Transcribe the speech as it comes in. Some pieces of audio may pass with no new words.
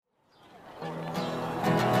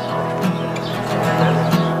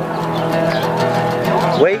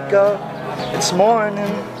wake up, it's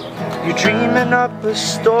morning. You're dreaming up a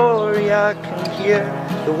story, I can hear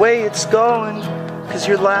the way it's going, 'cause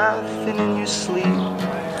you're laughing in your sleep,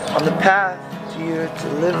 on the path to your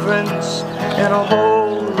deliverance, in a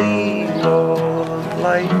holy roll of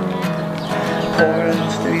light, pouring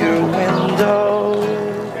through your window,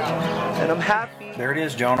 and I'm happy. There it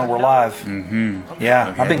is, Jonah, we're live. Yeah,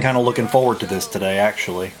 Okay. I've been kind of looking forward to this today,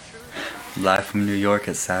 actually. Live from New York,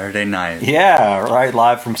 it's Saturday night. Yeah, right,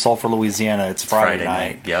 live from Sulphur, Louisiana. It's Friday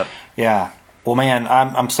night. Yep. Yeah. Well, man,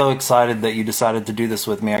 I'm so excited that you decided to do this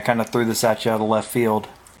with me. I kind of threw this at you out of left field.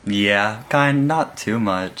 Yeah, not too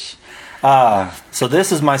much. So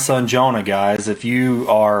this is my son Jonah, guys. If you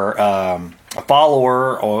are a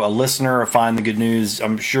follower or a listener of Find the Good News,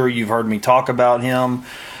 I'm sure you've heard me talk about him.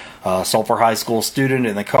 Sulphur High School student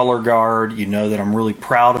in the color guard. You know that I'm really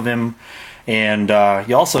proud of him. And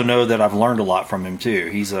you also know that I've learned a lot from him, too.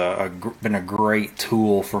 He's been a great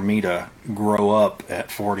tool for me to grow up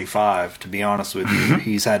at 45, to be honest with you.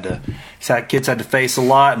 Kids had to face a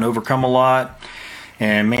lot and overcome a lot.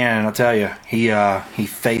 And, man, I'll tell you, he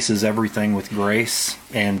faces everything with grace.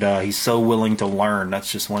 And he's so willing to learn.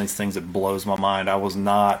 That's just one of these things that blows my mind. I was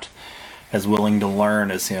not as willing to learn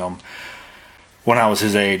as him when I was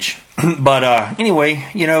his age. But anyway,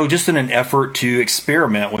 you know, just in an effort to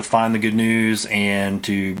experiment with Find the Good News and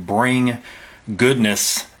to bring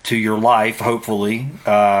goodness to your life, hopefully,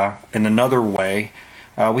 in another way,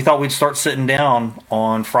 we thought we'd start sitting down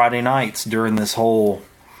on Friday nights during this whole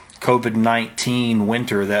COVID-19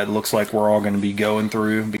 winter that looks like we're all going to be going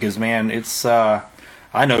through. Because, man, it's, I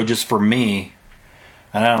know just for me,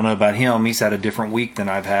 and I don't know about him, he's had a different week than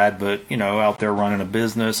I've had, but, you know, out there running a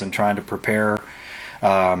business and trying to prepare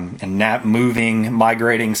and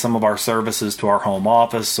migrating some of our services to our home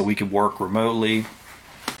office so we could work remotely.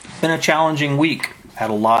 Been a challenging week. Had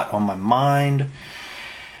a lot on my mind.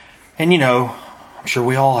 And, you know, I'm sure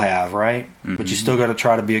we all have, right? Mm-hmm. But you still got to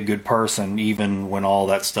try to be a good person even when all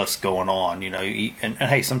that stuff's going on, you know. And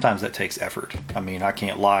hey, sometimes that takes effort. I mean, I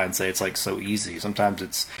can't lie and say it's like so easy. Sometimes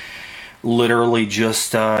it's literally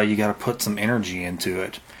just you got to put some energy into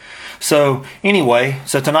it. So anyway,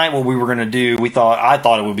 tonight what we were going to do, I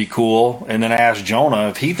thought it would be cool, and then I asked Jonah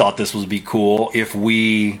if he thought this would be cool if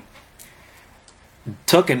we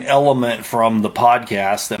took an element from the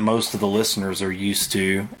podcast that most of the listeners are used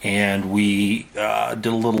to, and we did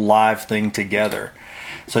a little live thing together.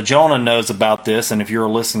 So Jonah knows about this, and if you're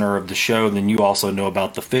a listener of the show, then you also know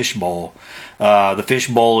about the fishbowl. The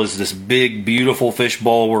fishbowl is this big, beautiful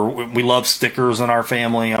fishbowl where we love stickers in our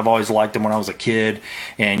family. I've always liked them when I was a kid.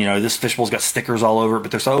 And, you know, this fishbowl's got stickers all over it,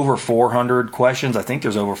 but there's over 400 questions. I think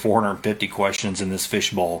there's over 450 questions in this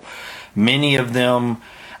fishbowl. Many of them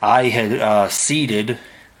I had seeded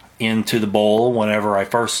into the bowl whenever I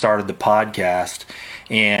first started the podcast,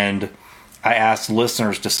 and I asked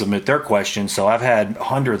listeners to submit their questions. So I've had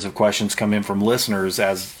hundreds of questions come in from listeners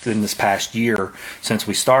as in this past year since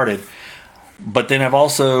we started. But then I've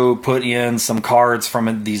also put in some cards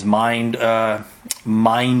from these mind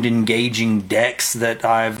engaging decks that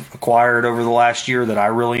I've acquired over the last year that I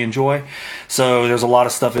really enjoy. So there's a lot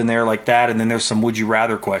of stuff in there like that. And then there's some would you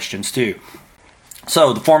rather questions too.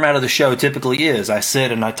 So the format of the show typically is I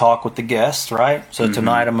sit and I talk with the guests, right? So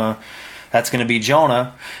tonight that's going to be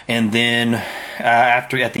Jonah. And then at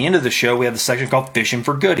the end of the show, we have the section called Fishing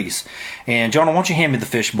for Goodies. And Jonah, why don't you hand me the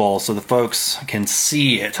fishbowl so the folks can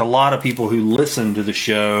see it? A lot of people who listen to the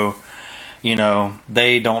show, you know,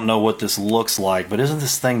 they don't know what this looks like. But isn't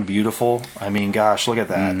this thing beautiful? I mean, gosh, look at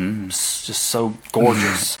that. It's just so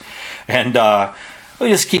gorgeous. And we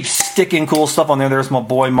just keep sticking cool stuff on there. There's my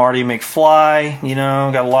boy Marty McFly. You know,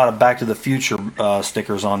 got a lot of Back to the Future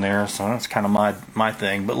stickers on there, so that's kind of my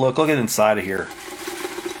thing. But look at inside of here.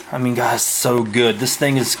 I mean, guys, so good. This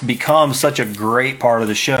thing has become such a great part of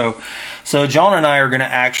the show. So John and I are going to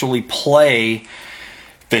actually play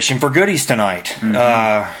Fishing for Goodies tonight.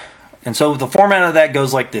 And so the format of that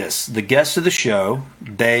goes like this. The guests of the show,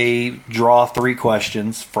 they draw 3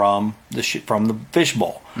 questions from the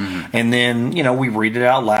fishbowl. And then, you know, we read it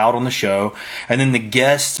out loud on the show. And then the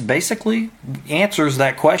guest basically answers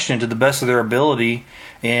that question to the best of their ability.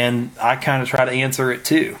 And I kind of try to answer it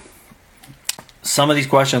too. Some of these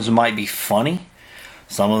questions might be funny.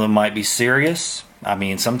 Some of them might be serious. I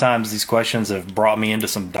mean, sometimes these questions have brought me into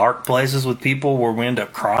some dark places with people where we end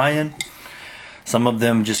up crying. Some of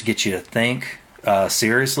them just get you to think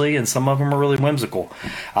seriously, and some of them are really whimsical.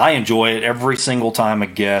 I enjoy it every single time a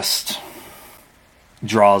guest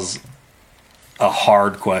draws a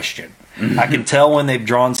hard question. I can tell when they've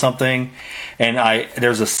drawn something, and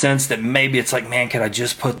there's a sense that maybe it's like, man, could I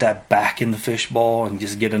just put that back in the fishbowl and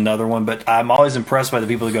just get another one? But I'm always impressed by the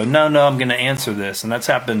people who go, no, I'm going to answer this, and that's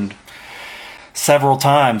happened several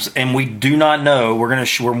times. And we do not know. We're going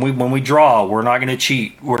to when we draw, we're not going to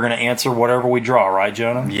cheat. We're going to answer whatever we draw, right,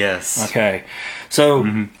 Jonah? Yes. Okay.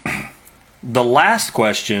 So the last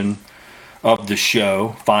question of the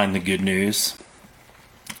show, Find the Good News,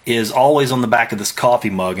 is always on the back of this coffee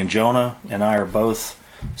mug, and Jonah and I are both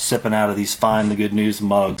sipping out of these Find the Good News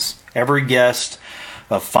mugs. Every guest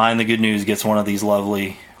of Find the Good News gets one of these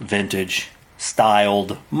lovely vintage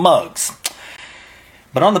styled mugs.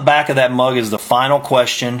 But on the back of that mug is the final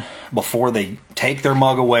question before they take their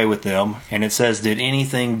mug away with them, and it says, did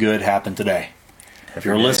anything good happen today? If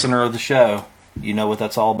you're a listener of the show, you know what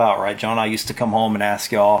that's all about, right, John? I used to come home and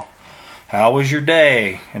ask y'all, how was your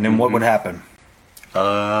day? And then what would happen?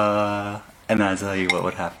 And I tell you what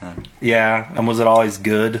would happen. Yeah, and was it always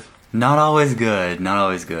good? Not always good. Not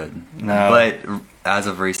always good. No. But as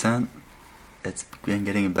of recent, it's been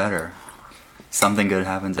getting better. Something good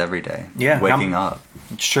happens every day. Yeah. Waking up.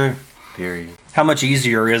 It's true. Period. How much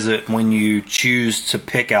easier is it when you choose to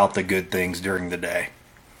pick out the good things during the day?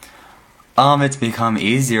 It's become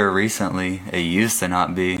easier recently. It used to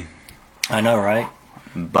not be. I know, right?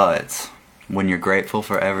 But when you're grateful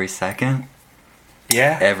for every second,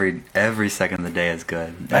 Yeah. every second of the day is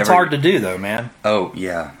good. That's hard to do, though, man. Oh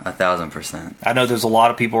yeah, 1,000%. I know there's a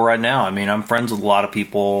lot of people right now. I mean, I'm friends with a lot of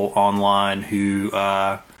people online who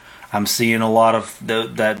I'm seeing a lot of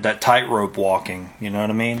that tightrope walking. You know what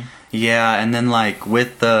I mean? Yeah, and then like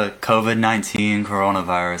with the COVID-19,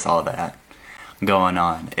 coronavirus, all that going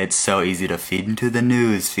on, it's so easy to feed into the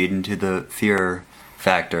news, feed into the fear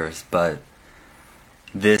factors. But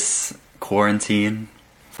this quarantine,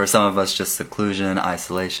 for some of us, just seclusion,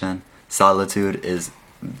 isolation, solitude is,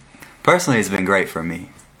 personally, it's been great for me.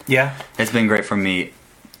 Yeah. It's been great for me.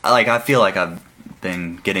 Like, I feel like I've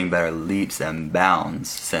been getting better leaps and bounds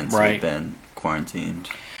since Right. we've been quarantined.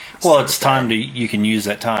 Well, it's time you can use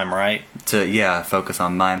that time, right? To focus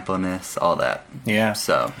on mindfulness, all that. Yeah.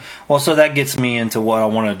 So Well, so that gets me into what I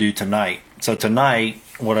want to do tonight. So tonight,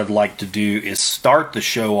 what I'd like to do is start the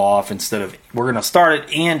show off we're going to start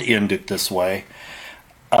it and end it this way.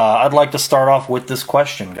 I'd like to start off with this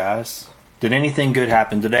question, guys. Did anything good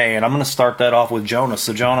happen today? And I'm going to start that off with Jonah.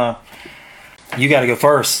 So, Jonah, you got to go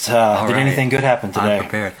first. Did right. anything good happen today? I'm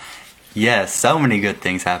prepared. Yes, so many good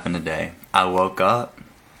things happened today. I woke up.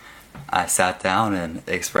 I sat down and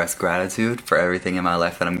expressed gratitude for everything in my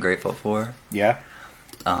life that I'm grateful for. Yeah.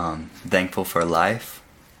 Thankful for life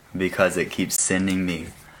because it keeps sending me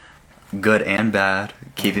good and bad,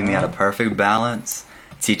 keeping me at a perfect balance,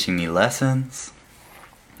 teaching me lessons,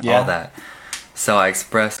 all that. So I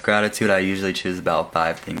express gratitude. I usually choose about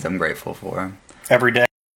 5 things I'm grateful for. Every day?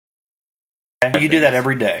 You do that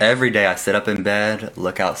every day? Every day I sit up in bed,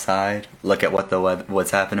 look outside, look at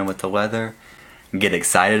what's happening with the weather, get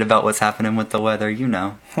excited about what's happening with the weather, you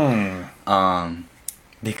know.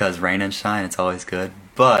 Because rain and shine, it's always good.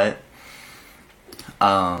 But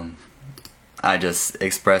I just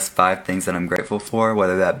express 5 things that I'm grateful for,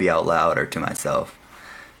 whether that be out loud or to myself.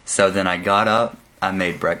 So then I got up, I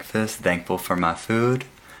made breakfast, thankful for my food,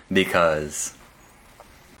 because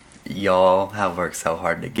y'all have worked so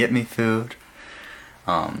hard to get me food.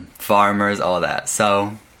 Farmers, all that.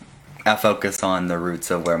 So I focus on the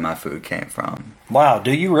roots of where my food came from. Wow,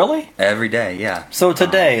 do you really? Every day, yeah. So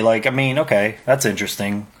today, okay, that's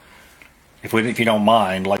interesting. If you don't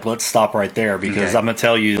mind, let's stop right there, because Okay. I'm gonna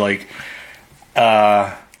tell you,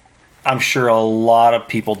 I'm sure a lot of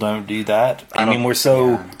people don't do that. I mean,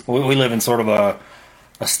 we live in sort of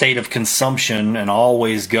a state of consumption and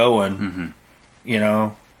always going, you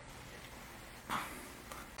know.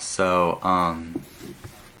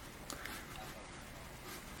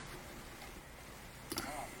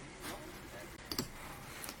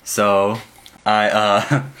 So,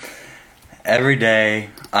 I every day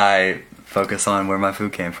I focus on where my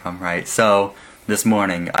food came from, right? So this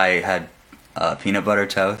morning I had peanut butter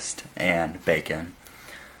toast and bacon,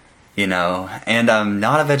 you know, and I'm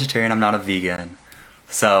not a vegetarian, I'm not a vegan,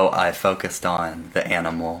 so I focused on the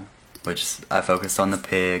animal, which I focused on the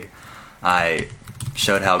pig. I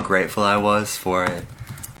showed how grateful I was for it,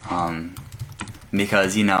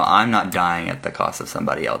 because, you know, I'm not dying at the cost of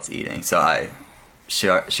somebody else eating, so I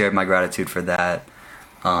shared my gratitude for that.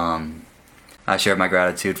 I shared my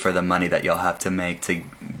gratitude for the money that y'all have to make to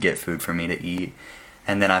get food for me to eat.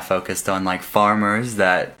 And then I focused on farmers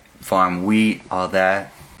that farm wheat, all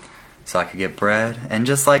that, so I could get bread. And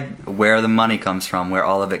just where the money comes from, where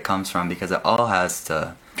all of it comes from, because it all has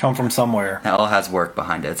to come from somewhere. It all has work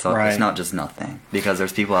behind it. So Right. it's not just nothing, because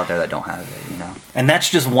there's people out there that don't have it, you know. And that's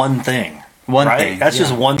just one thing. One right? thing, That's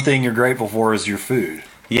just yeah. one thing you're grateful for is your food.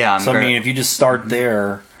 Yeah, So, I mean, if you just start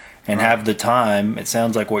there and have the time, it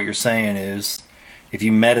sounds like what you're saying is if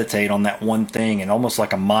you meditate on that one thing and almost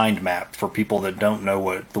like a mind map for people that don't know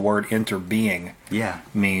what the word interbeing yeah,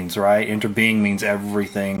 means, right? Interbeing means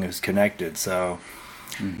everything is connected. So,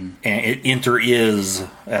 and it inter is,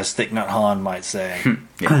 as Thich Nhat Hanh might say,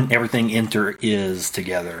 Yeah. everything inter is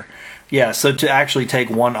together. Yeah, so to actually take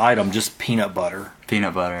one item, just peanut butter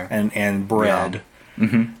peanut butter. and bread.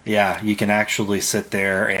 Yeah, you can actually sit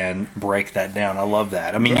there and break that down. I love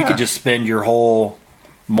that. I mean, you Yeah. could just spend your whole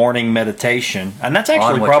morning meditation, and that's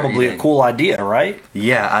actually what you're probably a eating. cool idea, right?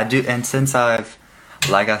 Yeah, I do. And since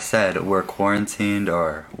like I said, we're quarantined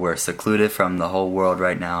or we're secluded from the whole world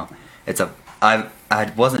right now.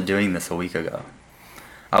 I wasn't doing this a week ago,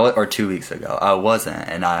 or 2 weeks ago. I wasn't,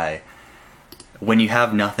 and when you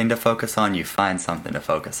have nothing to focus on, you find something to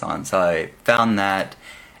focus on. So I found that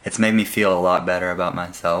it's made me feel a lot better about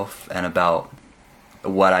myself and about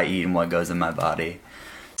what I eat and what goes in my body.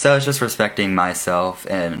 So it's just respecting myself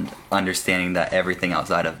and understanding that everything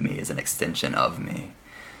outside of me is an extension of me.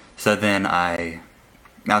 So then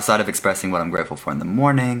outside of expressing what I'm grateful for in the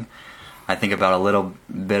morning, I think about a little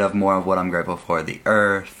bit of more of what I'm grateful for, the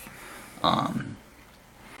earth,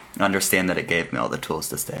 understand that it gave me all the tools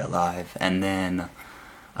to stay alive, and then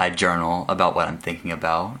I journal about what I'm thinking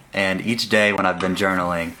about. And each day when I've been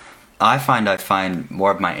journaling, I find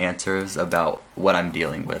more of my answers about what I'm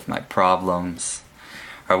dealing with, my problems,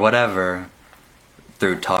 or whatever,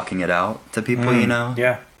 through talking it out to people, you know?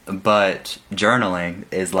 Yeah. But journaling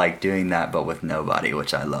is like doing that, but with nobody,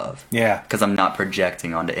 which I love. Yeah. Because I'm not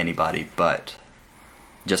projecting onto anybody, but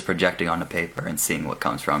just projecting onto paper and seeing what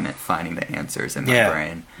comes from it, finding the answers in my Yeah.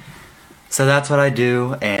 brain. So that's what I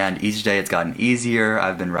do, and each day it's gotten easier.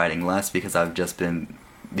 I've been writing less because I've just been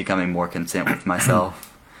becoming more content with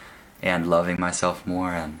myself and loving myself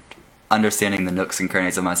more and understanding the nooks and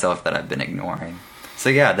crannies of myself that I've been ignoring. So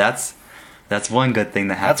yeah, that's one good thing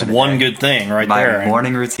that That's happened. one today. good thing right My there.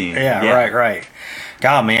 morning routine. Yeah, right.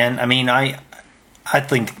 God, man. I mean, I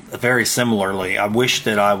think very similarly. I wish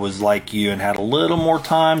that I was like you and had a little more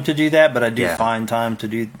time to do that, but I do Yeah. find time to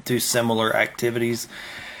do similar activities.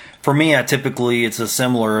 For me, it's as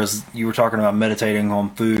similar as you were talking about meditating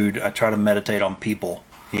on food. I try to meditate on people,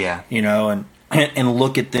 Yeah. you know, and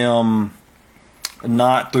look at them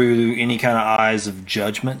not through any kind of eyes of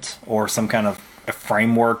judgment or some kind of a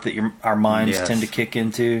framework that our minds Yes. tend to kick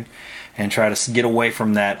into, and try to get away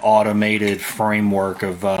from that automated framework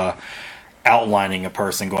of outlining a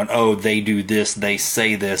person, going, oh, they do this, they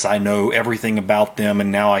say this, I know everything about them,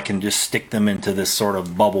 and now I can just stick them into this sort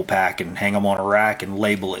of bubble pack and hang them on a rack and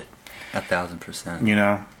label it, 1,000%. you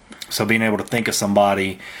know? So being able to think of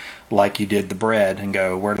somebody like you did the bread and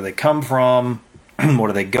go, where do they come from? What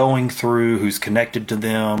are they going through? Who's connected to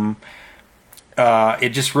them? It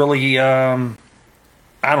just really, I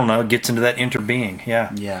don't know, gets into that interbeing. Yeah.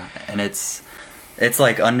 Yeah, and it's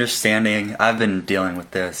like understanding. I've been dealing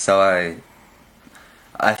with this, so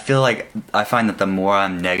I feel like I find that the more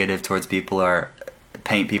I'm negative towards people or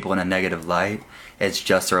paint people in a negative light, it's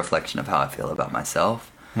just a reflection of how I feel about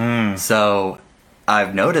myself. So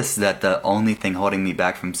I've noticed that the only thing holding me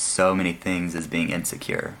back from so many things is being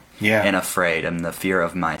insecure. Yeah. And afraid, and the fear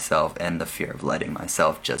of myself and the fear of letting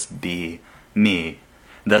myself just be me.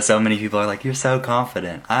 That so many people are like, you're so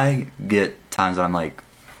confident. I get times when I'm like,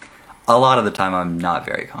 a lot of the time I'm not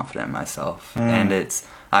very confident in myself. And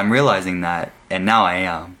I'm realizing that, and now I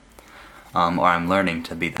am, or I'm learning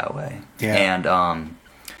to be that way. Yeah. And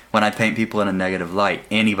when I paint people in a negative light,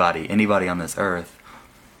 anybody on this earth,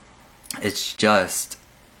 it's just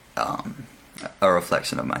a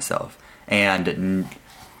reflection of myself. And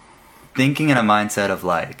thinking in a mindset of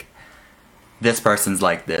like, this person's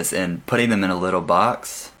like this, and putting them in a little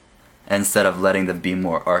box instead of letting them be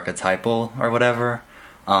more archetypal or whatever,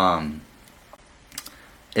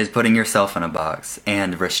 is putting yourself in a box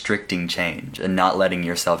and restricting change and not letting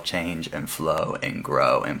yourself change and flow and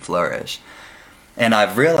grow and flourish. And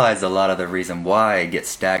I've realized a lot of the reason why I get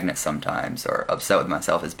stagnant sometimes or upset with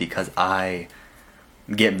myself is because I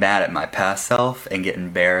get mad at my past self and get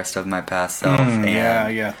embarrassed of my past self.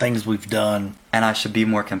 Yeah, things we've done. And I should be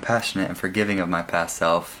more compassionate and forgiving of my past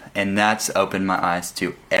self. And that's opened my eyes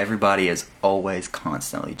to everybody is always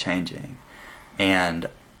constantly changing. And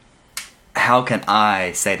how can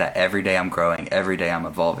I say that every day I'm growing, every day I'm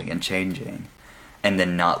evolving and changing, and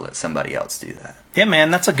then not let somebody else do that? Yeah,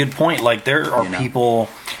 man, that's a good point. Like, there are You know? people,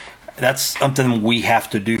 that's something we have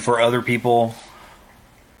to do for other people.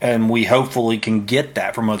 and we hopefully can get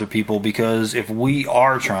that from other people, because if we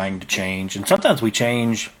are trying to change, and sometimes we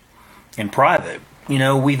change in private,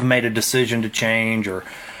 we've made a decision to change or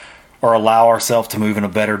allow ourselves to move in a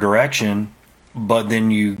better direction, but then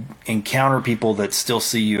you encounter people that still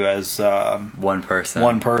see you as one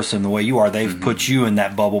person the way you are. They've put you in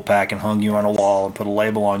that bubble pack and hung you on a wall and put a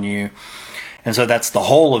label on you, and so that's the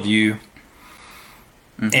whole of you.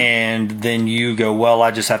 And then you go, well,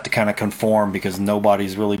 I just have to kind of conform because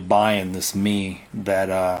nobody's really buying this me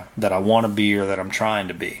that I want to be or that I'm trying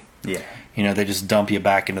to be. Yeah. They just dump you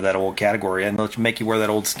back into that old category and let you make you wear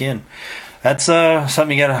that old skin. That's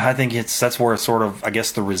something you gotta. I think that's where sort of, I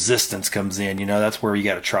guess, the resistance comes in. That's where you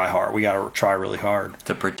got to try hard. We got to try really hard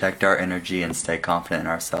to protect our energy and stay confident in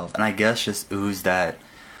ourselves. And I guess just ooze that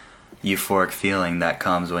euphoric feeling that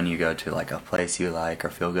comes when you go to like a place you like or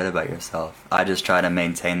feel good about yourself. I just try to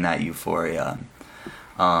maintain that euphoria.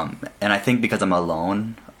 And I think because I'm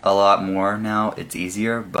alone a lot more now, it's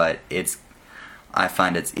easier, but I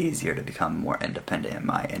find it's easier to become more independent in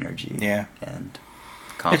my energy. Yeah. And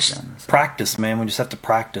confident. It's practice, man. We just have to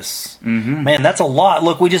practice. Man, that's a lot.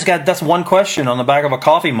 Look, that's one question on the back of a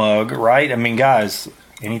coffee mug, right? I mean, guys,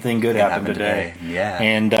 anything good happened today? Yeah.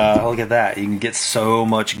 And look at that. You can get so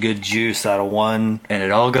much good juice out of one. And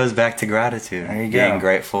it all goes back to gratitude. There you Being go.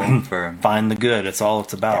 grateful for... Find the good. That's all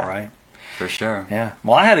it's about, right? For sure. Yeah.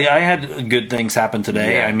 Well, I had good things happen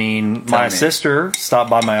today. Yeah. I mean, my sister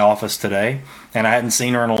stopped by my office today, and I hadn't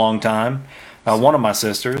seen her in a long time. One of my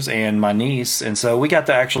sisters and my niece. And so we got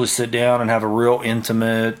to actually sit down and have a real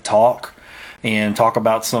intimate talk and talk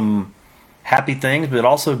about some happy things, but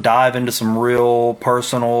also dive into some real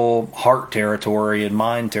personal heart territory and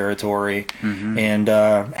mind territory, and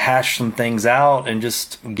hash some things out and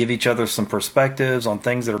just give each other some perspectives on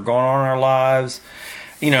things that are going on in our lives.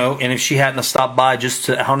 And if she hadn't have stopped by just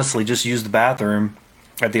to honestly just use the bathroom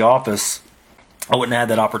at the office, I wouldn't have had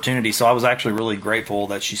that opportunity. So I was actually really grateful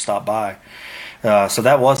that she stopped by. So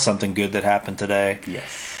that was something good that happened today.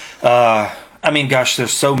 Yes. I mean, gosh,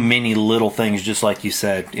 there's so many little things, just like you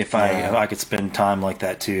said. If I could spend time like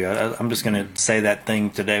that too, I'm just going to say that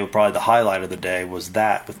thing today. Probably the highlight of the day was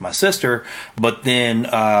that with my sister. But then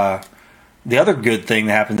the other good thing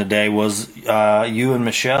that happened today was you and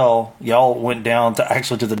Michelle, y'all went down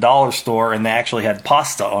to the dollar store, and they actually had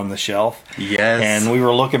pasta on the shelf. Yes. And we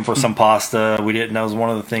were looking for some pasta. We didn't. That was one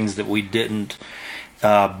of the things that we didn't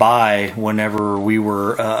buy whenever we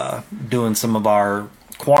were doing some of our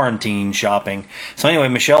quarantine shopping. So anyway,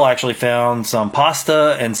 Michelle actually found some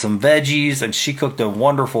pasta and some veggies, and she cooked a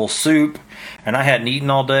wonderful soup, and I hadn't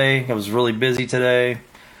eaten all day. I was really busy today.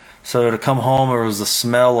 So to come home, there was the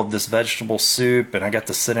smell of this vegetable soup, and I got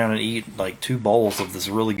to sit down and eat like 2 bowls of this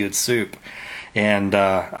really good soup. And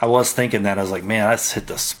I was thinking that, I was like, man, that's hit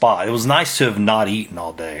the spot. It was nice to have not eaten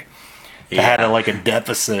all day. To have a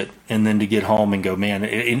deficit, and then to get home and go, man,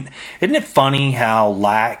 isn't it funny how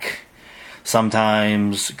lack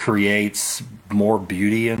sometimes creates more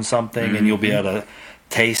beauty in something, and you'll be able to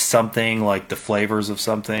taste something, like the flavors of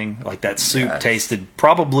something. Like that soup tasted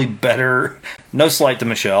probably better. No slight to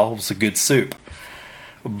Michelle, it was a good soup,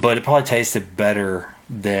 but it probably tasted better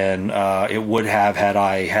than it would have had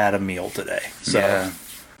I had a meal today. So,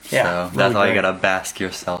 so really that's all great. you gotta bask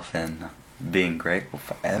yourself in, being grateful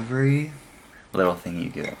for every little thing you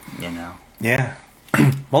get. Yeah.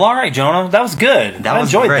 Well, all right, Jonah, that was good. I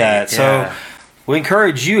enjoyed great. that. Yeah. So we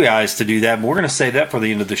encourage you guys to do that, but we're going to save that for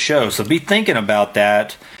the end of the show. So be thinking about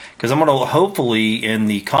that, because I'm going to hopefully in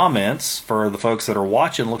the comments for the folks that are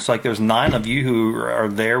watching, looks like there's 9 of you who are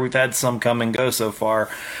there. We've had some come and go so far.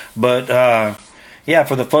 But yeah,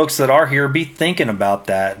 for the folks that are here, be thinking about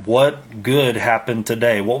that. What good happened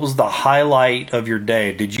today? What was the highlight of your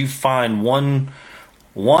day? Did you find one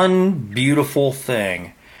beautiful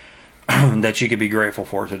thing that you could be grateful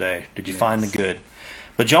for today? Did you find the good?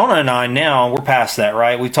 But Jonah and I now, we're past that,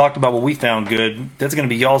 right? We talked about what we found good. That's going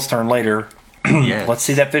to be y'all's turn later. Yes. Let's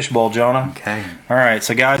see that fishbowl, Jonah. Okay. All right,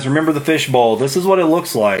 so guys, remember the fishbowl. This is what it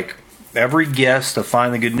looks like. Every guest of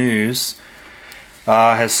Find the Good News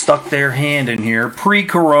has stuck their hand in here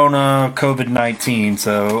pre-corona COVID-19.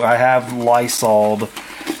 So I have Lysoled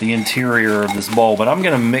the interior of this bowl, but I'm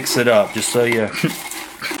going to mix it up just so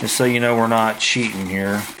you know we're not cheating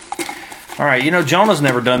here. All right, Jonah's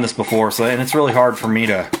never done this before, and it's really hard for me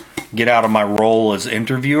to get out of my role as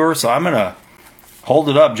interviewer, so I'm going to hold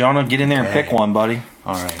it up. Jonah, get in there and pick one, buddy.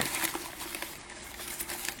 All right.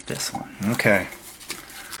 This one. Okay.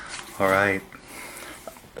 All right.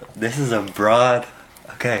 This is a broad...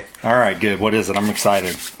 Okay. All right, good. What is it? I'm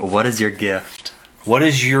excited. What is your gift? What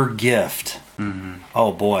is your gift?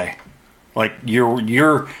 Oh, boy. Like,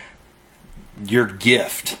 your your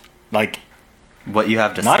gift, like What you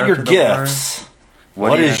have to not serve your to the world. gifts.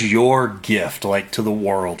 What What do you is have- your gift like to the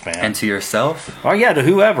world, man? And to yourself? Oh yeah, to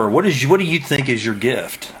whoever. What do you think is your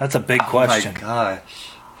gift? That's a big question. Oh my gosh.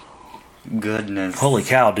 Goodness. Holy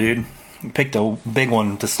cow, dude! You picked a big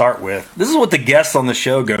one to start with. This is what the guests on the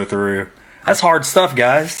show go through. That's hard stuff,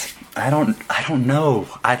 guys. I don't know.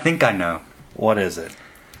 I think I know. What is it?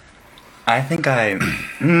 I think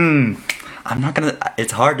I'm not gonna.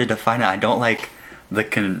 It's hard to define it. I don't like the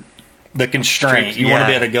The constraint. You want to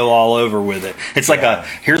be Yeah. able to go all over with it. It's like Yeah.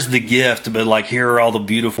 here's the gift, but like here are all the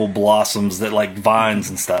beautiful blossoms that like vines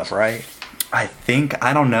and stuff, right? I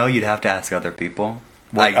don't know. You'd have to ask other people.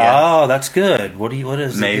 I guess. Oh, that's good. What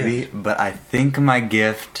is the Maybe, gift? but I think my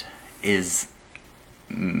gift is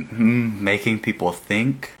making people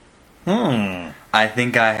think. I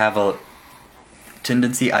think I have a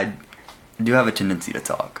tendency. I do have a tendency to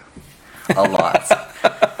talk a lot.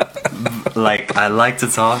 Like, I like to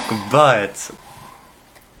talk, but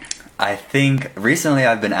I think recently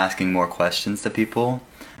I've been asking more questions to people,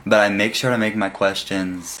 but I make sure to make my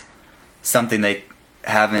questions something they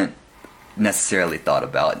haven't necessarily thought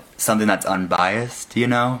about, something that's unbiased, you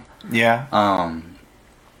know? Yeah.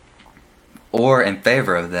 Or in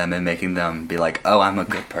favor of them and making them be like, oh, I'm a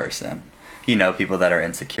good person. You know, people that are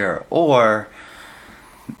insecure. Or,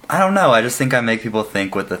 I don't know, I just think I make people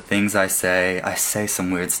think with the things I say. I say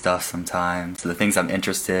some weird stuff sometimes. The things I'm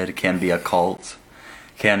interested can be occult,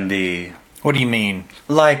 can be What do you mean?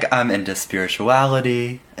 like I'm into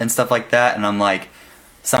spirituality and stuff like that. And I'm like,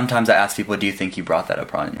 sometimes I ask people, do you think you brought that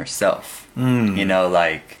upon yourself? You know,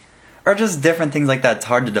 like, or just different things like that. It's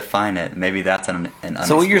hard to define it. Maybe that's an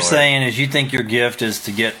So what you're unexplored. saying is you think your gift is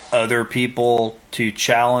to get other people to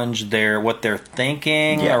challenge what they're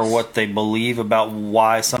thinking Yes. or what they believe about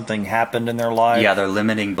why something happened in their life? Yeah, they're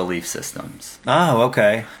limiting belief systems. Oh,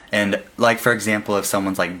 okay. And like, for example, if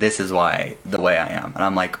someone's like, this is why the way I am, and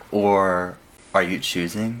I'm like, or are you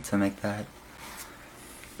choosing to make that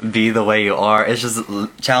be the way you are? It's just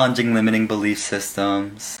challenging limiting belief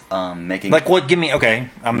systems, making Like what? Give me. Okay,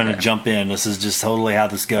 I'm going to Okay. jump in. This is just totally how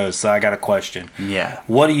this goes. So I got a question. Yeah.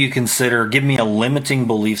 What do you consider? Give me a limiting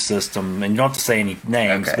belief system, and you don't have to say any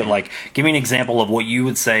names, Okay. but like, give me an example of what you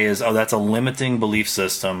would say is, oh, that's a limiting belief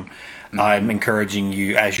system. I'm encouraging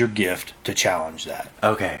you as your gift to challenge that.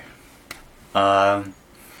 Okay.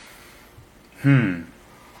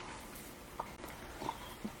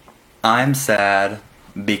 I'm sad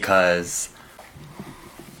because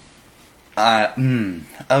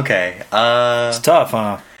okay. It's tough,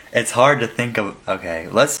 huh? It's hard to think of. Okay,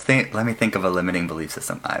 let me think of a limiting belief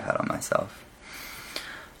system I've had on myself.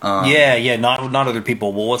 Yeah, not other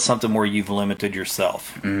people. Well, what's something where you've limited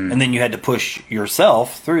yourself, and then you had to push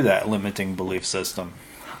yourself through that limiting belief system?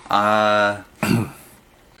 You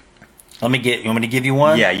want me to give you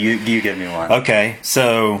one? Yeah, you give me one. Okay,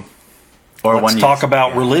 so Or let's one you- talk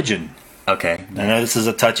about yeah. religion. Okay. I know this is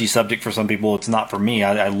a touchy subject for some people. It's not for me.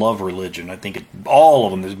 I love religion. I think all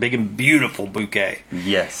of them. There's a big and beautiful bouquet.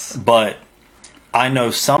 Yes. But I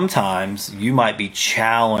know sometimes you might be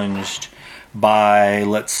challenged by,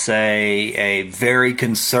 let's say, a very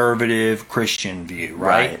conservative Christian view,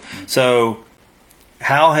 right? Right. So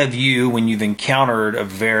how have you, when you've encountered a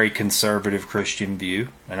very conservative Christian view,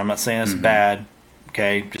 and I'm not saying it's bad,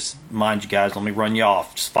 okay, just mind you guys, let me run you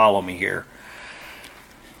off, just follow me here.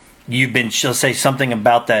 You've been, let's say, something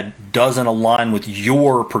about that doesn't align with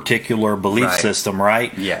your particular belief Right. system,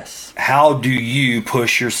 right? Yes. How do you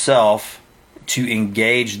push yourself to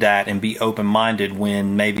engage that and be open-minded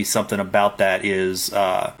when maybe something about that is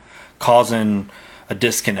causing a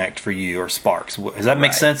disconnect for you or sparks? Does that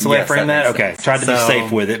make Right. sense the way I Yes, frame that that? makes Okay, sense. tried to be So-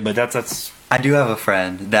 safe with it, but that's I do have a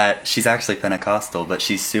friend that she's actually Pentecostal, but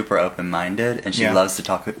she's super open-minded and she Yeah. loves to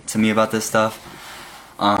talk to me about this stuff.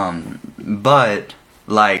 But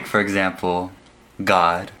like, for example,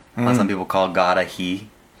 God. Some people call God a he.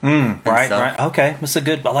 right, stuff. right. Okay, that's a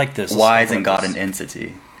good. I like this. Why I isn't like God this. an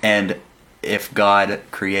entity? And if God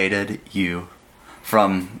created you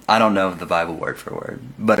from, I don't know the Bible word for word,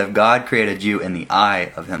 but if God created you in the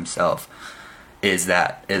eye of himself, is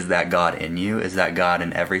that God in you? Is that God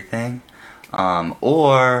in everything?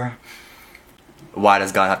 Or why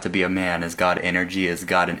does God have to be a man? Is God energy? Is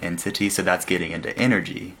God an entity? So that's getting into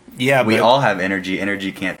energy. Yeah, We but- all have energy.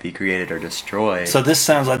 Energy can't be created or destroyed. So this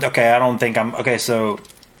sounds like okay. I don't think I'm okay. So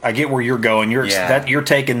I get where you're going. Yeah. You're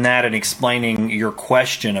taking that and explaining your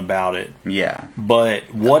question about it. yeah.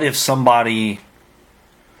 But what if somebody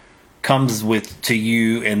comes to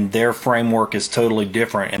you and their framework is totally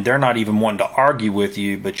different and they're not even wanting to argue with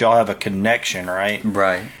you, but y'all have a connection, right?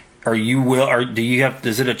 Right. are you will or do you have?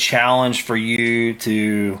 Is it a challenge for you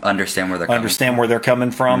to Understand where they're where they're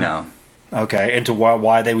coming from? No. Okay, and to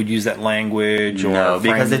why they would use that language or No,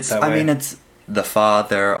 frame because it it's, that I way? mean, it's the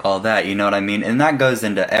father, all that, you know what I mean? And that goes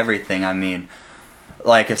into everything. I mean,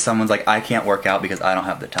 like if someone's like, I can't work out because I don't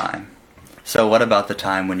have the time. So what about the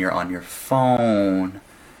time when you're on your phone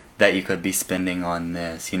that you could be spending on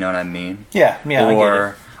this? You know what I mean? yeah, I get it.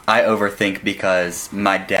 Or I overthink because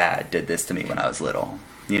my dad did this to me when I was little.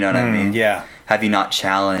 You know what I mean? Yeah. Have you not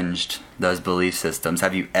challenged those belief systems?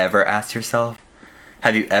 Have you ever asked yourself?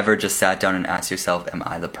 Have you ever just sat down and asked yourself, am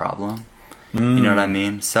I the problem? You know what I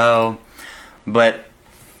mean? So, but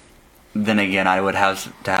then again, I would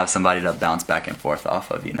have to have somebody to bounce back and forth off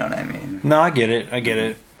of, you know what I mean? No, I get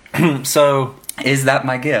it. So, Is that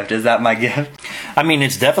my gift? Is that my gift? I mean,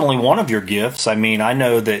 it's definitely one of your gifts. I mean, I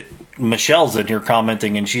know that Michelle's in here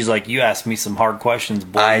commenting, and she's like, "You asked me some hard questions,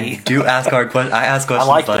 boy." I do ask hard questions. I ask I questions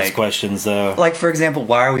like like, those questions, though. like, for example,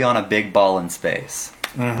 why are we on a big ball in space?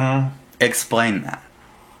 Mm-hmm. Explain that.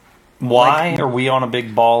 Why are we on a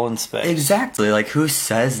big ball in space? Exactly. Like, who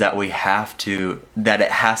says that we have to, that it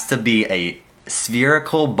has to be a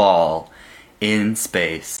spherical ball in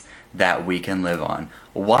space that we can live on?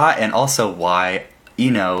 Why? And also, why,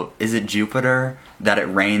 is it Jupiter that it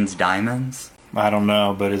rains diamonds? I don't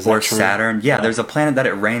know, but is that Or true? Saturn? Yeah, there's a planet that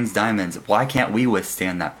it rains diamonds. Why can't we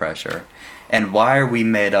withstand that pressure? And why are we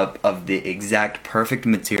made up of the exact perfect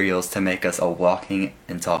materials to make us a walking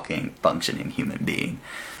and talking, functioning human being?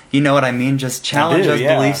 You know what I mean? Just challenge those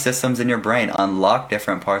belief systems in your brain. Unlock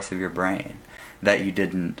different parts of your brain that you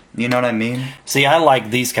didn't. You know what I mean? See, I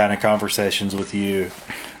like these kind of conversations with you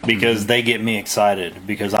because they get me excited,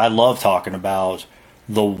 because I love talking about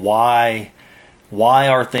the why. Why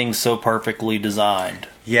are things so perfectly designed?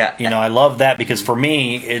 Yeah. I love that, because for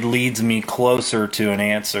me, it leads me closer to an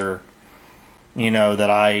answer, that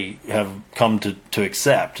I have come to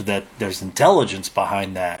accept, that there's intelligence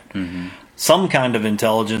behind that. Mm-hmm. Some kind of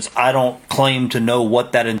intelligence. I don't claim to know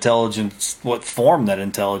what that intelligence, what form that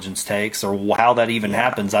intelligence takes, or how that even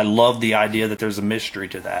happens. I love the idea that there's a mystery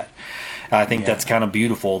to that. I think that's kind of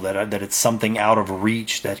beautiful, that it's something out of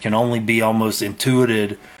reach that can only be almost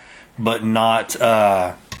intuited, but not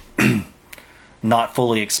not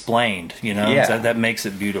fully explained. Yeah. So that makes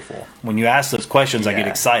it beautiful. When you ask those questions, I get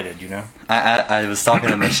excited. I was talking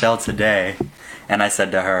to Michelle today, and I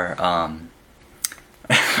said to her,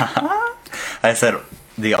 I said,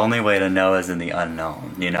 the only way to know is in the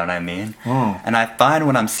unknown. You know what I mean? And I find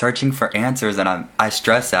when I'm searching for answers, and I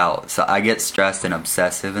stress out. So I get stressed and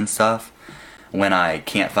obsessive and stuff when I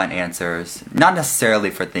can't find answers. Not necessarily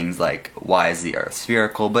for things like, why is the earth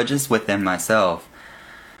spherical, but just within myself.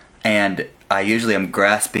 And I usually am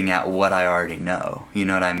grasping at what I already know. You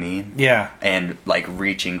know what I mean? Yeah. And like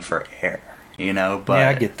reaching for air. But Yeah,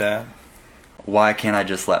 I get that. why can't I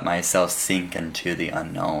just let myself sink into the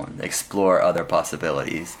unknown, explore other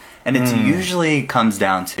possibilities? And it usually comes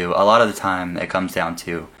down to, a lot of the time, it comes down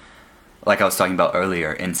to, like I was talking about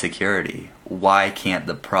earlier, insecurity. Why can't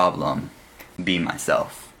the problem be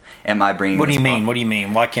myself? Am I bringing What do you this mean? problem- What do you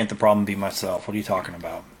mean? Why can't the problem be myself? What are you talking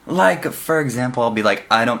about? Like, for example, I'll be like,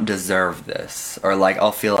 I don't deserve this. Or like,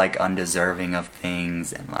 I'll feel like undeserving of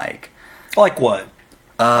things, and like... Like what?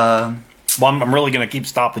 Uh, Well, I'm really going to keep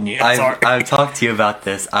stopping you. Sorry. I've talked to you about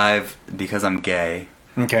this. Because I'm gay,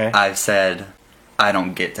 Okay. I've said I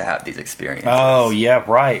don't get to have these experiences. Oh, yeah,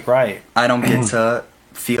 right. I don't get to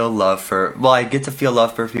feel love for... Well, I get to feel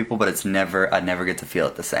love for people, but I never get to feel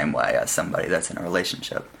it the same way as somebody that's in a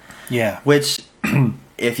relationship. Yeah. Which,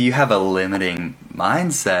 if you have a limiting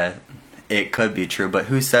mindset, it could be true, but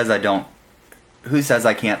who says I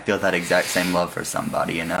can't feel that exact same love for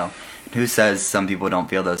somebody, Who says some people don't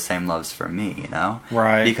feel those same loves for me,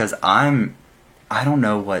 Right. Because I don't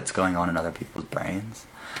know what's going on in other people's brains.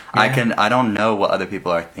 Yeah. I don't know what other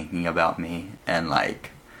people are thinking about me, and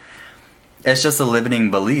like, it's just a limiting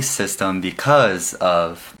belief system because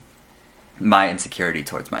of my insecurity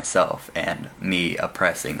towards myself and me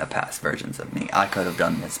oppressing the past versions of me. I could have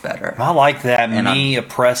done this better. I like that, And me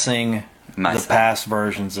oppressing myself. the past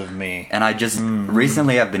versions of me. And I just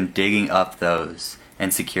recently I've been digging up those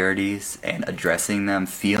insecurities and addressing them,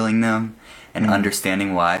 feeling them, and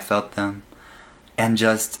understanding why I felt them, and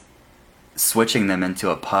just switching them into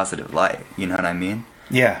a positive light. You know what I mean?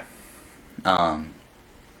 Yeah.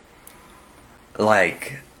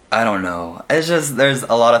 Like, I don't know. It's just, there's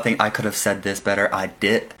a lot of things. I could have said this better. I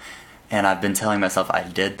did. And I've been telling myself I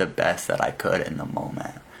did the best that I could in the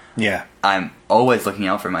moment. Yeah. I'm always looking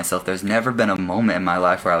out for myself. There's never been a moment in my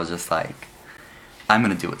life where I was just like, I'm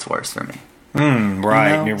going to do what's worst for me.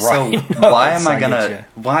 Right, You know? you're right. So why am I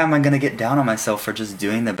get gonna get down on myself for just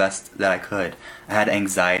doing the best that I could? I had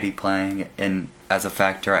anxiety playing in as a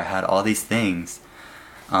factor. I had all these things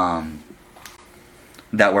that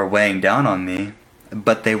were weighing down on me,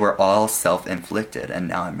 but they were all self-inflicted, and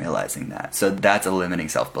now I'm realizing that. So that's a limiting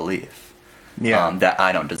self-belief. Yeah. That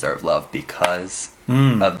I don't deserve love because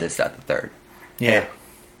of this, that, the third. Yeah.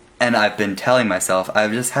 And I've been telling myself,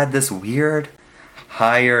 I've just had this weird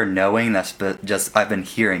higher knowing that's just, I've been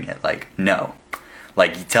hearing it, like, no.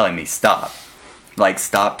 Like, telling me, stop. Like,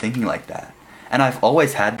 stop thinking like that. And I've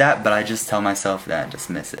always had that, but I just tell myself that and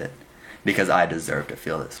dismiss it. Because I deserve to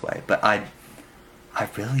feel this way. But I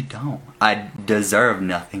really don't. I deserve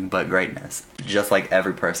nothing but greatness. Just like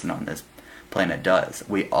every person on this planet does.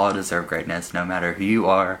 We all deserve greatness, no matter who you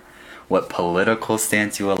are, what political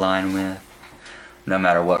stance you align with, no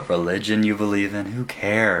matter what religion you believe in. Who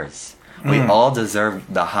cares? We all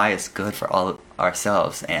deserve the highest good for all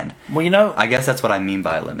ourselves. And Well, I guess that's what I mean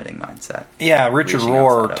by a limiting mindset. yeah, Richard Reaching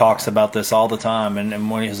Rohr outside of talks that. about this all the time.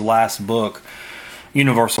 And when his last book,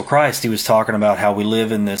 Universal Christ, he was talking about how we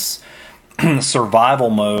live in this survival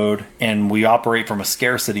mode and we operate from a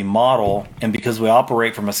scarcity model. And because we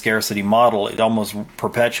operate from a scarcity model, it almost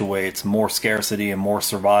perpetuates more scarcity and more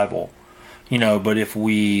survival. But if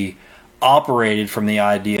we operated from the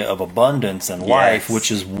idea of abundance and life, Yes.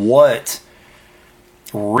 which is what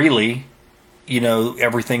really,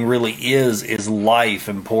 everything really is life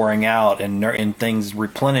and pouring out and things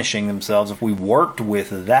replenishing themselves. If we worked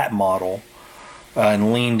with that model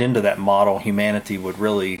and leaned into that model, humanity would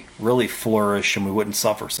really, really flourish and we wouldn't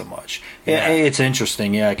suffer so much. Yeah. It's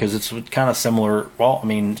interesting, because it's kind of similar. Well, I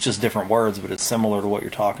mean, it's just different words, but it's similar to what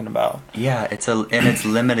you're talking about. Yeah, it's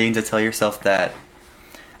limiting to tell yourself that.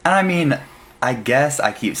 And I mean, I guess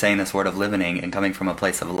I keep saying this word of limiting and coming from a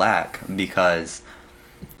place of lack because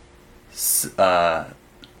so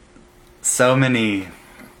many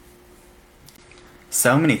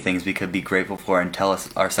things we could be grateful for and tell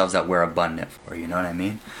ourselves that we're abundant for, you know what I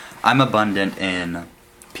mean? I'm abundant in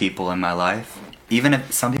people in my life, even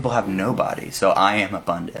if some people have nobody, so I am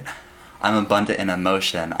abundant. I'm abundant in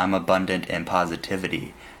emotion, I'm abundant in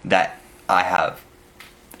positivity, that I have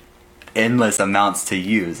endless amounts to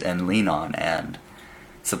use and lean on and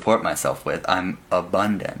support myself with. I'm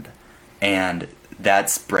abundant, and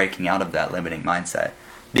that's breaking out of that limiting mindset,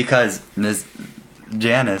 because Ms.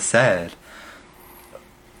 Janice said,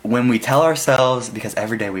 when we tell ourselves, because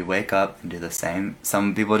every day we wake up and do the same,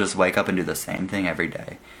 some people just wake up and do the same thing every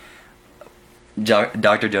day.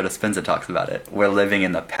 Dr. Joe Dispenza talks about it. We're living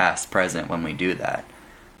in the past present when we do that.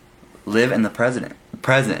 Live in the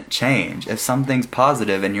present, change. If something's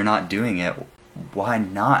positive and you're not doing it, why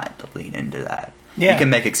not lean into that? Yeah. You can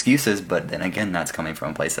make excuses, but then again, that's coming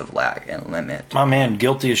from a place of lack and limit. My man,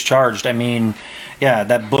 guilty as charged. I mean,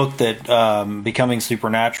 that book that Becoming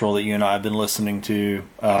Supernatural that you and I have been listening to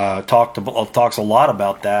talks a lot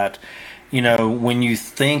about that. When you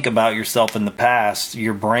think about yourself in the past,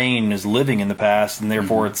 your brain is living in the past, and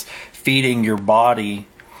therefore it's feeding your body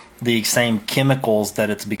the same chemicals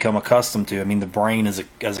that it's become accustomed to. I mean, the brain is a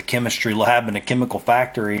chemistry lab and a chemical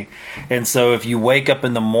factory. And so if you wake up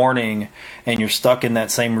in the morning and you're stuck in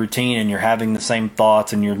that same routine and you're having the same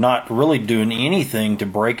thoughts and you're not really doing anything to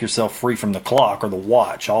break yourself free from the clock or the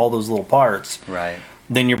watch, all those little parts, Right.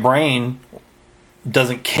 then your brain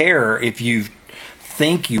doesn't care if you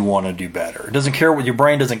think you want to do better. It doesn't care. Your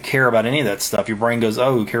brain doesn't care about any of that stuff. Your brain goes,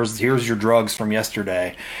 oh, here's your drugs from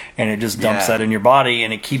yesterday, and it just dumps that in your body,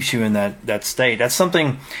 and it keeps you in that state. That's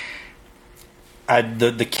something.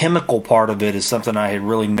 The chemical part of it is something I had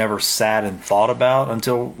really never sat and thought about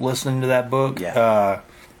until listening to that book. Yeah.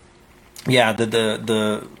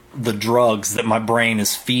 The drugs that my brain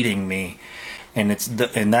is feeding me, and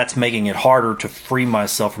that's making it harder to free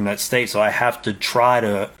myself from that state. So I have to try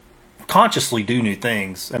to consciously do new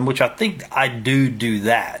things, and which I think I do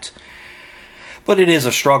that. But it is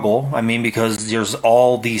a struggle. I mean, because there's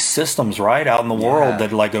all these systems right out in the world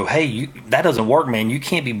that go, hey, that doesn't work, man. You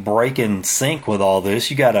can't be breaking sync with all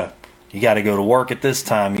this. You gotta go to work at this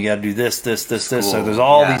time. You gotta do this. So there's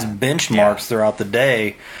all these benchmarks throughout the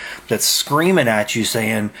day that's screaming at you,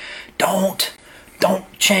 saying, don't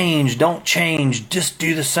change, just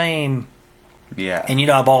do the same. Yeah. And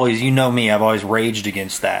I've always raged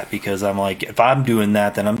against that, because I'm like, if I'm doing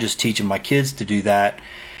that, then I'm just teaching my kids to do that.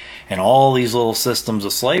 And all these little systems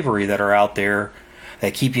of slavery that are out there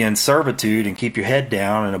that keep you in servitude and keep your head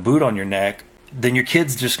down and a boot on your neck, then your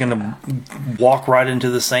kid's just going to walk right into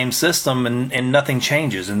the same system, and nothing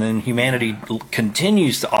changes. And then humanity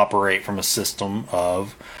continues to operate from in a system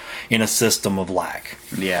of lack.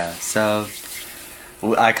 Yeah, so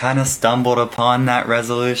I kind of stumbled upon that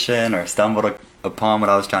resolution or stumbled upon what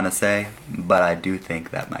I was trying to say, but I do think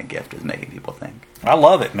that my gift is making people think. I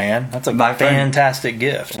love it, man. That's a My friend- fantastic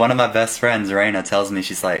gift. One of my best friends, Raina, tells me,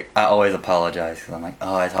 she's like, I always apologize because I'm like,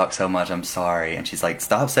 oh, I talk so much, I'm sorry. And she's like,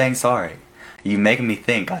 stop saying sorry. You make me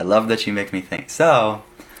think. I love that you make me think. So,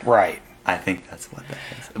 Right. I think that's what that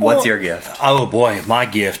is. What's your gift? Oh boy, my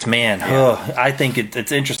gift, man. Yeah. I think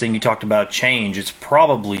it's interesting you talked about change. It's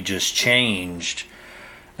probably just changed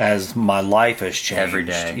as my life has changed. Every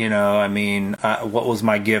day. You know, I mean, what was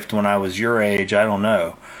my gift when I was your age? I don't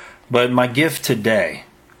know. But my gift today,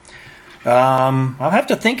 I'll have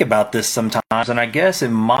to think about this sometimes. And I guess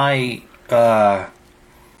in my,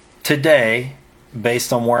 today,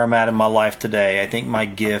 based on where I'm at in my life today, I think my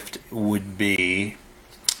gift would be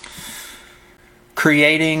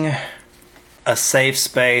creating a safe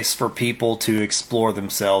space for people to explore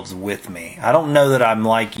themselves with me. I don't know that I'm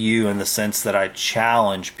like you in the sense that I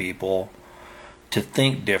challenge people to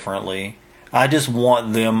think differently. I just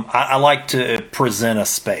want them, I like to present a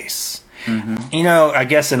space. Mm-hmm. You know, I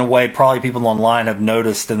guess in a way, probably people online have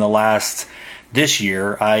noticed in this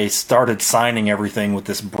year, I started signing everything with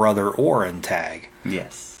this Brother Oren tag.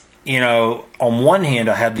 Yes. You know, on one hand,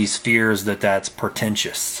 I have these fears that that's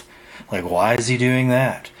pretentious. Like, why is he doing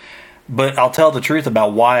that? But I'll tell the truth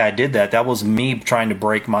about why I did that. That was me trying to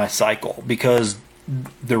break my cycle. Because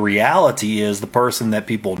the reality is the person that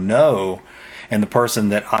people know and the person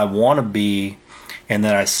that I want to be and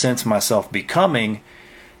that I sense myself becoming,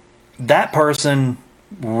 that person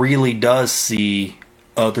really does see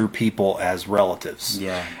other people as relatives,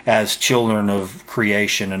 as children of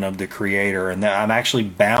creation and of the Creator. And that I'm actually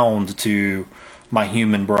bound to my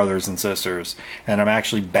human brothers and sisters, and I'm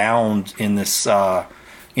actually bound in this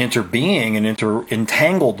interbeing and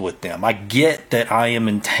entangled with them. I get that I am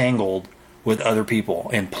entangled with other people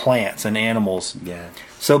and plants and animals. Yeah.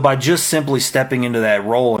 So by just simply stepping into that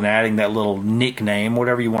role and adding that little nickname,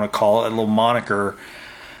 whatever you want to call it, a little moniker,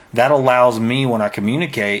 that allows me when I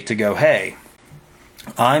communicate to go, hey,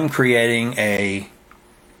 I'm creating a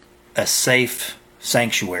safe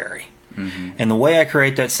sanctuary. Mm-hmm. And the way I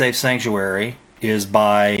create that safe sanctuary is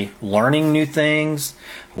by learning new things,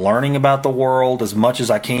 learning about the world as much as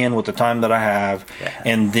I can with the time that I have,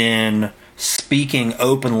 and then speaking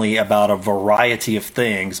openly about a variety of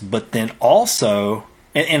things, but then also,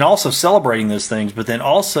 and also celebrating those things, but then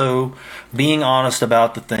also being honest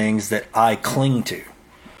about the things that I cling to.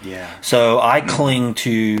 Yeah. So I cling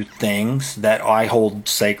to things that I hold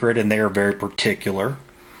sacred, and they are very particular.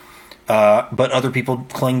 But other people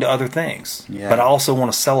cling to other things. Yeah. But I also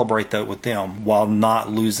want to celebrate that with them while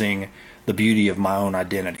not losing the beauty of my own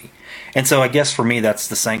identity. And so I guess for me, that's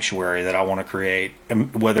the sanctuary that I want to create,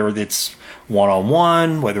 whether it's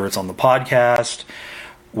one-on-one, whether it's on the podcast,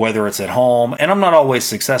 whether it's at home. And I'm not always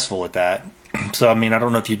successful at that. So, I mean, I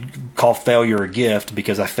don't know if you'd call failure a gift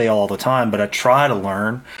because I fail all the time, but I try to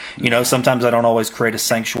learn. You know, sometimes I don't always create a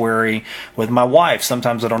sanctuary with my wife.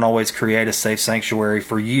 Sometimes I don't always create a safe sanctuary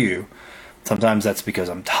for you. Sometimes that's because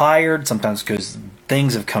I'm tired. Sometimes because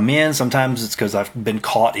things have come in. Sometimes it's because I've been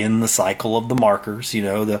caught in the cycle of the markers,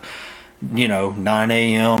 9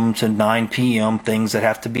 a.m. to 9 p.m., things that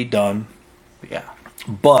have to be done. Yeah.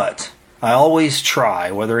 But I always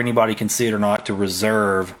try, whether anybody can see it or not, to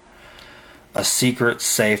reserve a secret,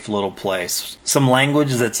 safe little place. Some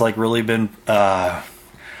language that's like really been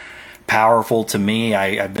powerful to me.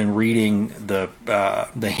 I've been reading the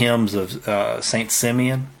hymns of Saint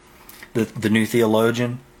Simeon, the new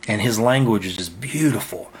theologian, and his language is just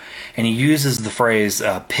beautiful. And he uses the phrase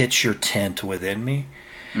 "pitch your tent within me"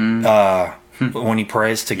 when he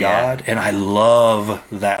prays to God, and I love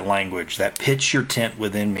that language. That "pitch your tent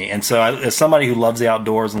within me." And so, as somebody who loves the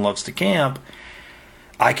outdoors and loves to camp,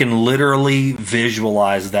 I can literally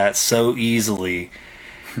visualize that so easily.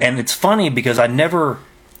 And it's funny because I never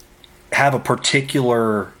have a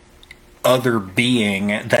particular other being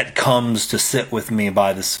that comes to sit with me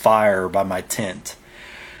by this fire, by my tent.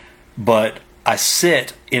 But I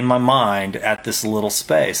sit in my mind at this little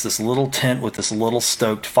space, this little tent with this little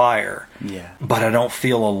stoked fire. Yeah. But I don't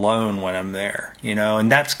feel alone when I'm there,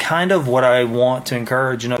 and that's kind of what I want to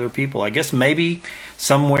encourage in other people. I guess maybe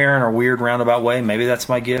somewhere in a weird roundabout way, maybe that's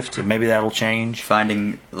my gift, and maybe that'll change.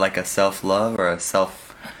 Finding like a self-love or a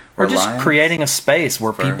self-reliance. Or just creating a space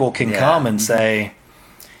where people can come and say,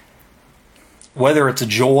 whether it's a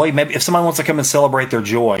joy, maybe if somebody wants to come and celebrate their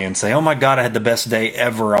joy and say, oh my God, I had the best day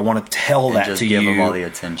ever, I want to tell that to you. Just give them all the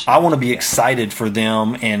attention. I want to be excited for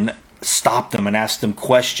them and stop them and ask them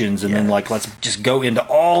questions and then let's just go into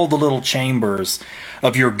all the little chambers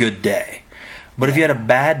of your good day. But if you had a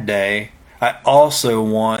bad day, I also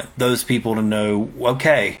want those people to know,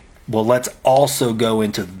 okay, well, let's also go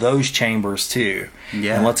into those chambers too.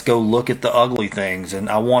 Yeah. And let's go look at the ugly things. And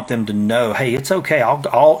I want them to know, hey, it's okay.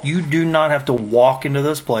 You do not have to walk into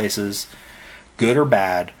those places, good or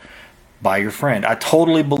bad, by your friend. I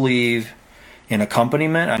totally believe in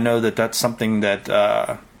accompaniment. I know that that's something that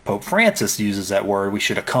Pope Francis uses that word. We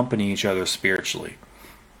should accompany each other spiritually.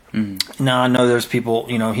 Now, I know there's people,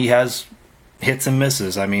 he has hits and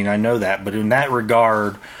misses. I mean, I know that. But in that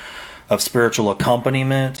regard of spiritual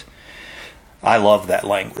accompaniment, I love that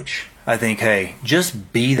language. I think, hey,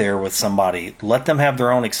 just be there with somebody. Let them have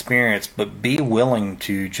their own experience, but be willing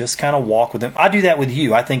to just kind of walk with them. I do that with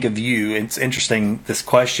you. I think of you. It's interesting, this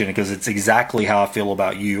question, because it's exactly how I feel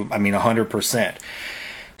about you. I mean, 100%.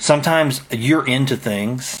 Sometimes you're into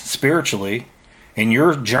things spiritually in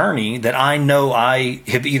your journey that I know I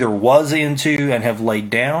have either was into and have laid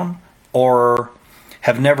down, or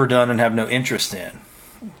have never done and have no interest in.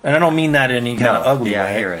 And I don't mean that in any kind of ugly way.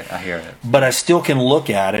 I hear it. But I still can look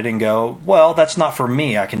at it and go, well, that's not for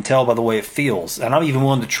me. I can tell by the way it feels. And I'm even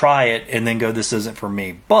willing to try it and then go, this isn't for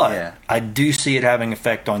me. But I do see it having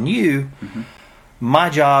effect on you. Mm-hmm.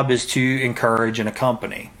 My job is to encourage and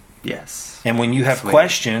accompany. Yes. And when you have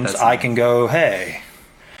questions, I can go, hey,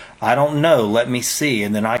 I don't know. Let me see.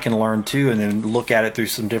 And then I can learn too, and then look at it through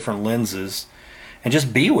some different lenses and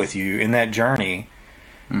just be with you in that journey.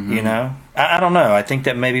 Mm-hmm. I don't know. I think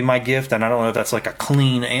that may be my gift, and I don't know if that's like a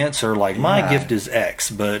clean answer. Like, my gift is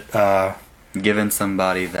X, but giving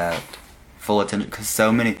somebody that full attention, because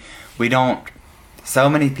so many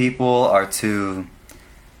people are too,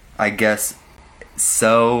 I guess,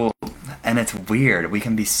 and it's weird. We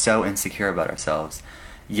can be so insecure about ourselves,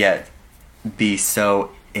 yet be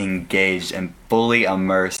so engaged and fully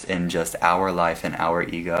immersed in just our life and our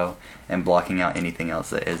ego, and blocking out anything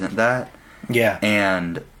else that isn't that. Yeah.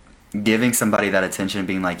 And giving somebody that attention and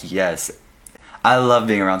being like, yes, I love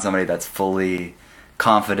being around somebody that's fully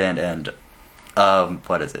confident and,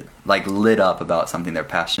 like lit up about something they're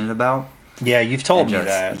passionate about. Yeah, you've told me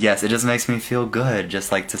that. Yes, it just makes me feel good,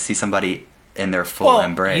 just like to see somebody in their full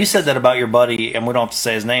embrace. You said that about your buddy, and we don't have to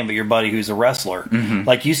say his name, but your buddy who's a wrestler. Mm-hmm.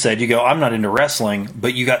 Like you said, you go, I'm not into wrestling,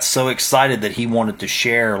 but you got so excited that he wanted to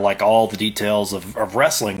share like all the details of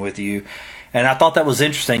wrestling with you. And I thought that was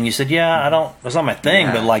interesting. You said, that's not my thing,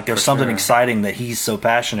 but like there's something exciting that he's so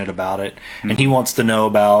passionate about it, and he wants to know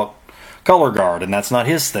about color guard, and that's not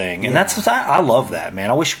his thing. And I love that, man.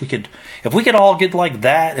 I wish if we could all get like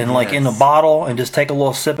that and like in a bottle and just take a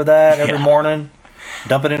little sip of that every morning,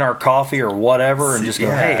 dump it in our coffee or whatever, and just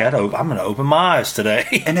go, hey, I'm going to open my eyes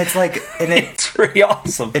today. And it's like, it's pretty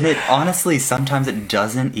awesome. And it honestly, sometimes it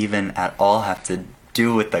doesn't even at all have to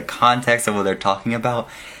do with the context of what they're talking about.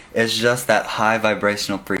 It's just that high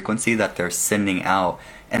vibrational frequency that they're sending out,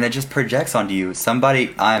 and it just projects onto you.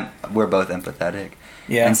 We're both empathetic.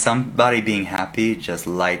 Yeah. And somebody being happy just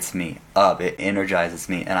lights me up. It energizes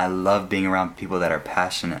me, and I love being around people that are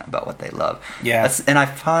passionate about what they love. Yeah. And I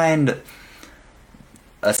find,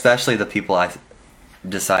 especially the people I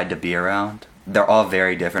decide to be around, they're all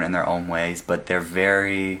very different in their own ways, but they're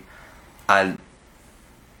very... I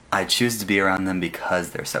choose to be around them because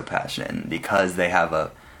they're so passionate, and because they have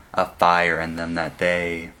a fire in them that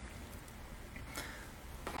they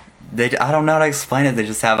I don't know how to explain it. They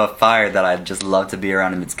just have a fire that I just love to be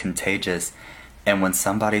around, and it's contagious. And when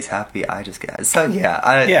somebody's happy, I just get so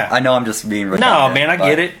I know I'm just being redundant. No, man, I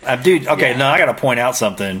get it, dude. Okay, no, I got to point out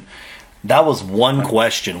something. That was one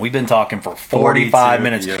question. We've been talking for 45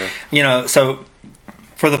 minutes. Yeah. So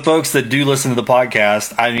for the folks that do listen to the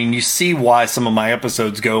podcast, I mean, you see why some of my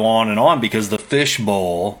episodes go on and on, because the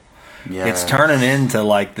fishbowl. Yeah. It's turning into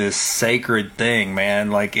like this sacred thing, man.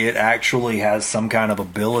 Like it actually has some kind of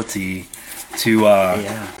ability to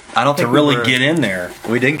I don't think to really get in there.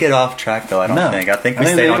 We didn't get off track though. I think we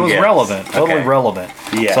stayed on it was gifts. relevant. Totally relevant.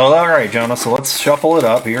 Yeah. So all right, Jonah. So let's shuffle it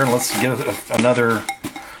up here and let's get another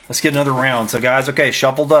round. So guys, okay,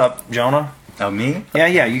 shuffled up, Jonah. Oh, me?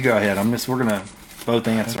 Yeah. You go ahead. We're gonna both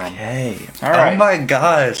answer them. Okay. All right. Oh my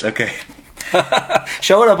gosh. Okay.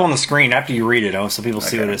 Show it up on the screen after you read it, so people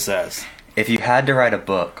see what it says. If you had to write a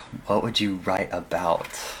book, what would you write about?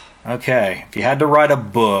 Okay. If you had to write a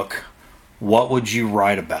book, what would you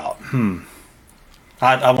write about?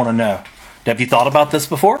 I want to know. Have you thought about this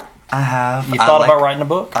before? I have. You thought about writing a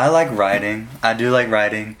book? I like writing. I do like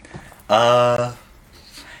writing. If I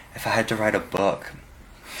had to write a book,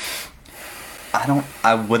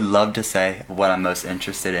 I would love to say what I'm most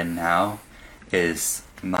interested in now is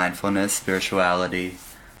mindfulness, spirituality,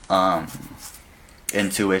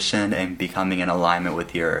 intuition, and becoming in alignment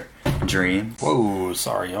with your dreams. Whoa,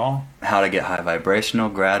 sorry, y'all. How to get high vibrational,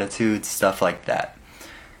 gratitude, stuff like that.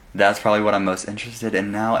 That's probably what I'm most interested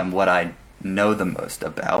in now and what I know the most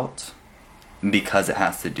about, because it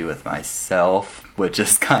has to do with myself, which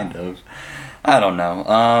is kind of, I don't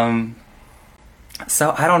know.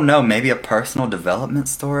 So I don't know, maybe a personal development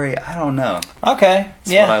story? I don't know. Okay,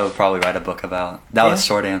 That's what I would probably write a book about. That was a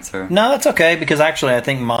short answer. No, that's okay, because actually I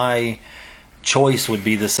think my choice would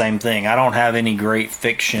be the same thing. I don't have any great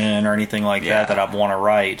fiction or anything like that I want to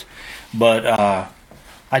write, but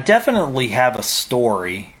I definitely have a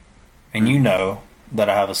story, and you know that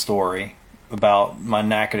I have a story about my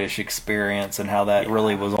Natchitoches experience and how that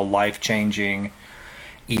really was a life-changing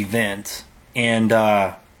event. And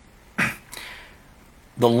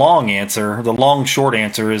the long short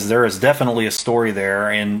answer is there is definitely a story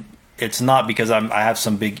there, and it's not because I have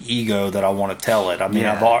some big ego that I want to tell it. I mean,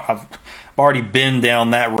 I've already been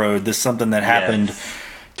down that road. This is something that happened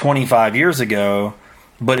 25 years ago,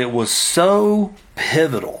 but it was so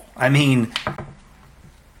pivotal. I mean,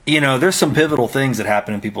 there's some pivotal things that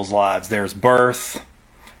happen in people's lives. There's birth,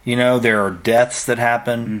 there are deaths that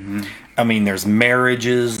happen. Mm-hmm. I mean, there's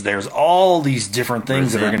marriages, there's all these different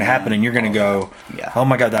things that are going to happen, and you're going to go, oh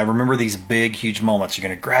my God, I remember these big, huge moments. You're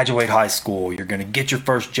going to graduate high school, you're going to get your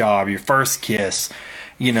first job, your first kiss,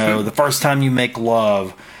 the first time you make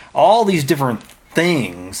love, all these different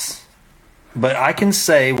things. But I can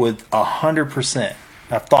say with 100%,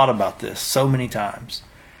 I've thought about this so many times,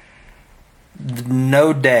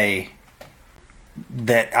 no day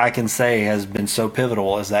that I can say has been so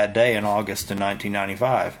pivotal as that day in August of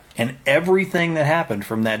 1995. And everything that happened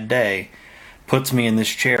from that day puts me in this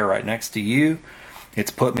chair right next to you.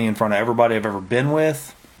 It's put me in front of everybody I've ever been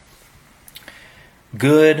with.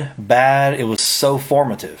 Good, bad, it was so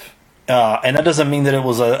formative. And that doesn't mean that it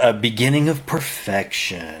was a beginning of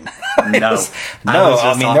perfection. No,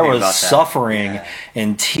 I mean, there was suffering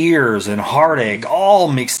and tears and heartache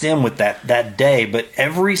all mixed in with that day. But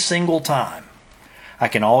every single time, I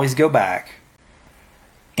can always go back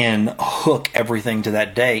and hook everything to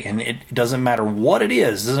that day. And it doesn't matter what it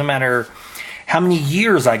is. It doesn't matter how many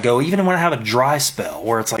years I go, even when I have a dry spell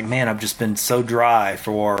where it's like, man, I've just been so dry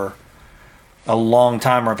for a long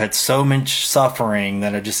time, or I've had so much suffering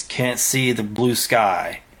that I just can't see the blue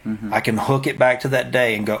sky. Mm-hmm. I can hook it back to that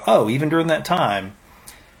day and go, oh, even during that time,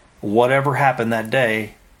 whatever happened that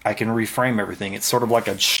day, I can reframe everything. It's sort of like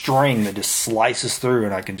a string that just slices through,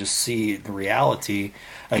 and I can just see the reality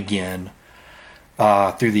again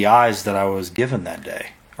through the eyes that I was given that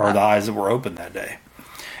day, or the eyes that were open that day.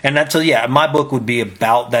 And that's my book would be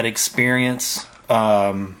about that experience.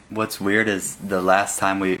 What's weird is the last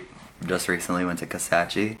time we just recently went to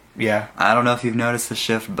Kisatchie. Yeah. I don't know if you've noticed the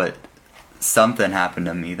shift, but something happened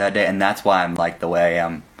to me that day, and that's why I'm like the way I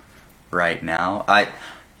am right now.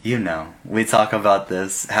 We talk about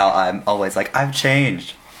this, how I'm always like, I've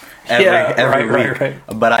changed every week. Right.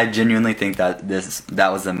 But I genuinely think that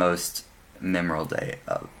that was the most memorable day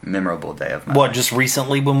of my life. Just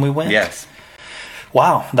recently when we went? Yes.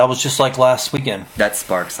 Wow, that was just like last weekend. That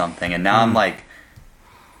sparked something, and now I'm like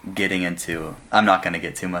getting into, I'm not going to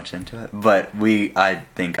get too much into it, but I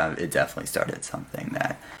think it definitely started something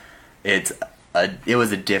that it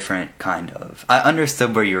was a different kind of, I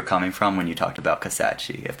understood where you were coming from when you talked about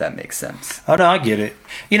Kisatchie, if that makes sense. Oh no, I get it.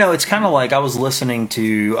 It's kind of like I was listening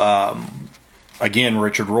to again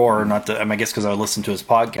Richard Rohr, I guess because I listened to his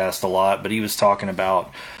podcast a lot, but he was talking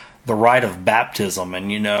about the rite of baptism,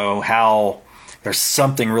 and how there's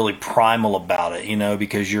something really primal about it,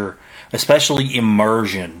 because you're, especially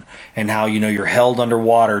immersion, and how you're held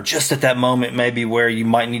underwater just at that moment maybe where you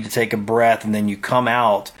might need to take a breath, and then you come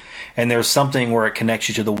out and there's something where it connects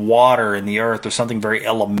you to the water and the earth. There's something very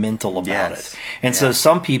elemental about it. And so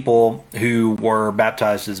some people who were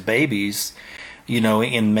baptized as babies,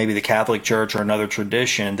 in maybe the Catholic Church or another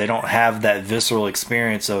tradition, they don't have that visceral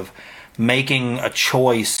experience of making a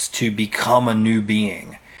choice to become a new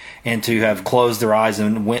being, and to have closed their eyes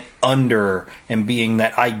and went under, and being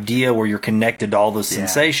that idea where you're connected to all those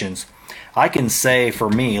sensations. I can say for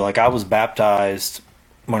me, like, I was baptized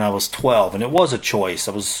when I was 12, and it was a choice.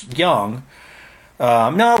 I was young.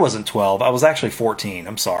 No, I wasn't 12. I was actually 14.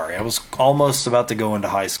 I'm sorry. I was almost about to go into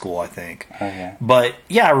high school, I think. Okay. But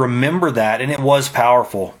yeah, I remember that, and it was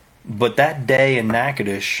powerful. But that day in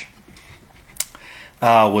Natchitoches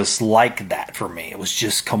was like that for me. It was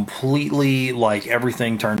just completely like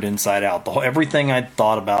everything turned inside out. Everything I'd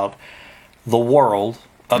thought about the world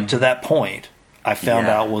up to that point, I found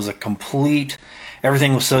out was a complete.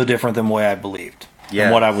 Everything was so different than the way I believed. Yeah.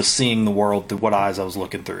 And what I was seeing the world through, what eyes I was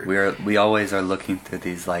looking through. We always are looking through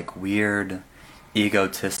these like weird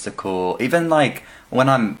egotistical. Even like when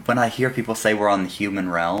I hear people say we're on the human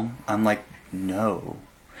realm, I'm like, no,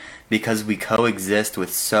 because we coexist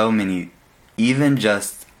with so many, even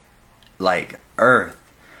just like Earth,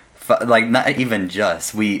 like not even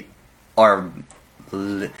just we are.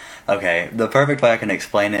 Okay, the perfect way I can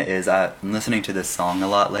explain it is I'm listening to this song a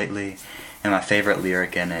lot lately, and my favorite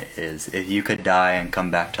lyric in it is, "If you could die and come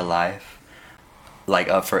back to life, like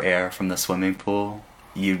up for air from the swimming pool,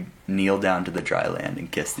 you kneel down to the dry land and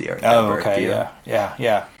kiss the earth that birthed you."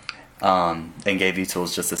 Yeah. And gave you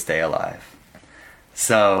tools just to stay alive.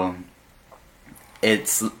 So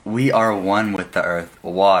we are one with the earth,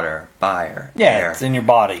 water, fire, air, it's in your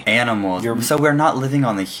body. animals. So we're not living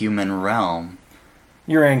on the human realm.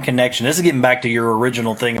 You're in connection. This is getting back to your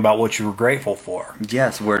original thing about what you were grateful for.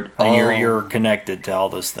 Yes, And you're connected to all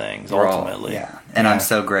those things ultimately. And I'm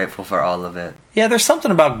so grateful for all of it. Yeah, there's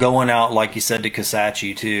something about going out, like you said, to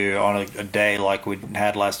Kisatchie too, on a day like we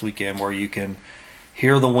had last weekend, where you can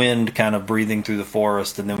hear the wind kind of breathing through the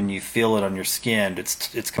forest, and then when you feel it on your skin,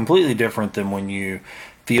 it's completely different than when you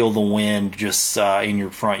feel the wind just in your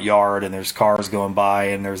front yard, and there's cars going by,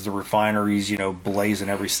 and there's the refineries, blazing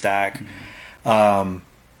every stack. Mm-hmm.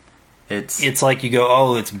 It's like you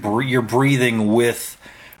go, you're breathing with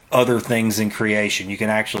other things in creation. You can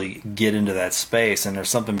actually get into that space, and there's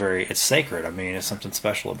something it's sacred. I mean, it's something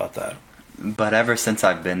special about that. But ever since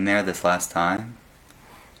I've been there this last time,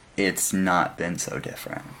 it's not been so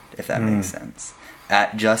different, if that makes sense.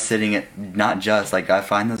 At just sitting not just, like, I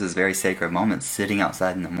find those as very sacred moments, sitting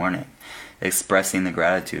outside in the morning, expressing the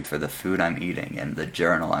gratitude for the food I'm eating and the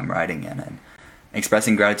journal I'm writing in, and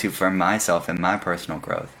expressing gratitude for myself and my personal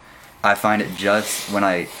growth. I find it just when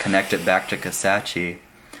I connect it back to Kisatchie.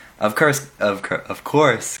 Of course,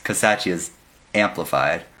 Kisatchie is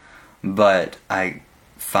amplified, but I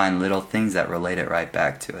find little things that relate it right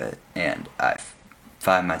back to it, and I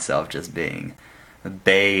find myself just being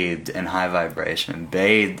bathed in high vibration,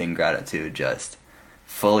 bathed in gratitude, just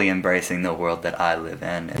fully embracing the world that I live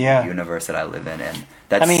in, and the universe that I live in, and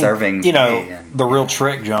that's serving me. The real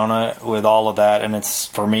trick, Jonah, with all of that, and it's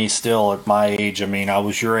for me still at my age. I mean, I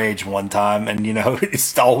was your age one time, and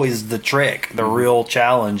it's always the trick. The real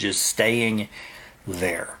challenge is staying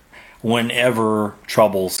there whenever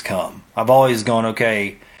troubles come. I've always gone,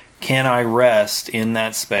 okay, can I rest in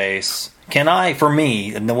that space? Can I, for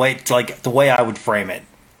me, and the way I would frame it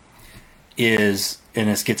is, and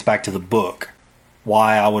this gets back to the book,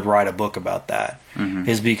 why I would write a book about that,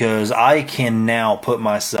 is because I can now put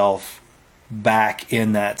myself back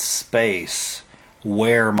in that space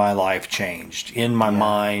where my life changed, in my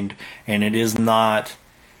mind, and it is not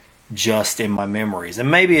just in my memories. And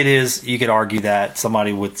maybe it is, you could argue that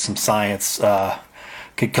somebody with some science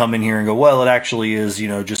could come in here and go, well, it actually is,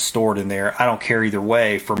 just stored in there. I don't care either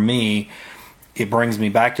way. For me, it brings me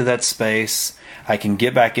back to that space. I can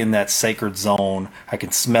get back in that sacred zone. I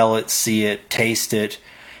can smell it, see it, taste it,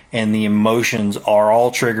 and the emotions are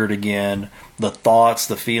all triggered again. The thoughts,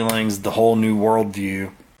 the feelings, the whole new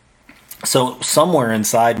worldview. So somewhere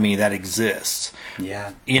inside me that exists.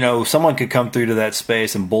 Yeah. Someone could come through to that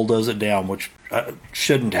space and bulldoze it down, which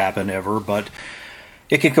shouldn't happen ever, but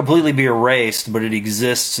it can completely be erased, but it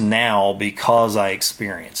exists now because I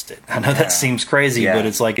experienced it. I know that seems crazy, but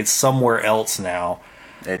it's like it's somewhere else now.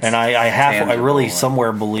 And I really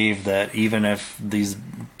somewhere believe that even if these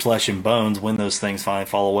flesh and bones, when those things finally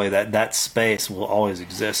fall away, that space will always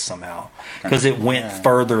exist somehow, because it went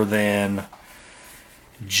further than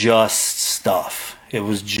just stuff. It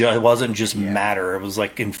wasn't just matter. It was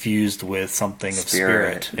like infused with something of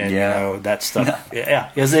spirit, and that stuff.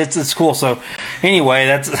 It's cool. So anyway,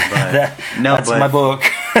 that's my book.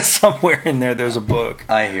 Somewhere in there's a book.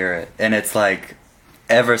 I hear it, and it's like,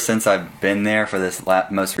 ever since I've been there for this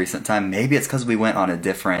most recent time, maybe it's because we went on a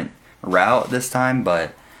different route this time,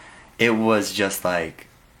 but it was just like,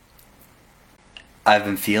 I've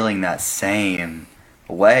been feeling that same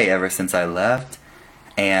way ever since I left,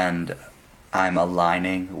 and I'm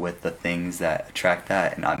aligning with the things that attract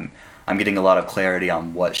that, and I'm getting a lot of clarity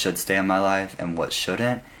on what should stay in my life and what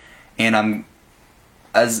shouldn't, and I'm,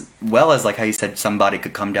 as well as like how you said somebody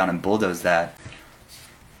could come down and bulldoze that,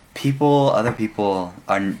 other people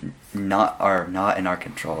are not in our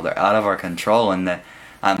control. They're out of our control, and that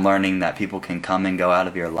I'm learning that people can come and go out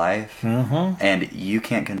of your life, and you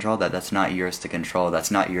can't control that. That's not yours to control.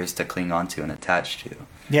 That's not yours to cling onto and attach to.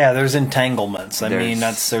 Yeah, there's entanglements.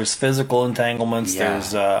 There's physical entanglements.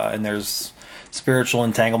 Yeah. There's spiritual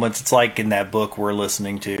entanglements. It's like in that book we're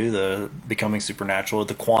listening to, the Becoming Supernatural,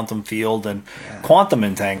 the quantum field and quantum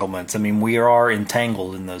entanglements. We are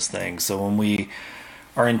entangled in those things. So when we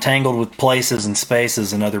are entangled with places and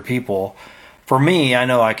spaces and other people, for me, I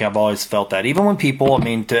know I've always felt that. Even when people, I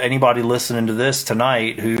mean, to anybody listening to this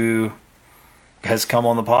tonight who has come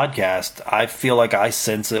on the podcast, I feel like I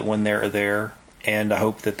sense it when they're there, and I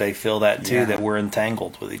hope that they feel that too, that we're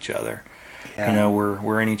entangled with each other. Yeah. You know,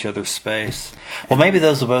 we're in each other's space. Well, maybe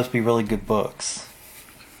those will both be really good books.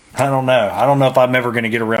 I don't know. I don't know if I'm ever going to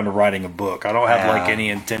get around to writing a book. I don't have like any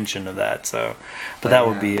intention of that. So, but that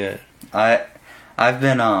would be it. I've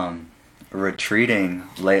been retreating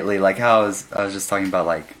lately, like how I was just talking about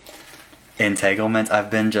like entanglement. I've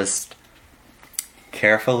been just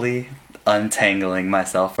carefully untangling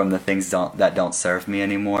myself from the things that don't serve me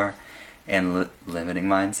anymore, and limiting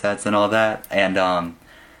mindsets and all that. And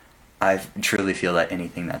I truly feel that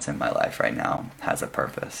anything that's in my life right now has a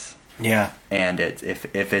purpose. Yeah. And if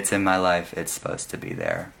it's in my life, it's supposed to be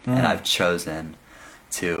there. And I've chosen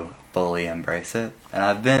to fully embrace it.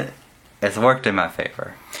 And it's worked in my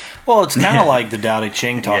favor. Well, it's kind of like the Tao Te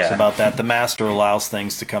Ching talks about that. The master allows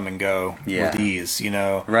things to come and go with ease, you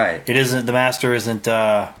know. Right. The master isn't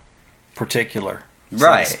particular,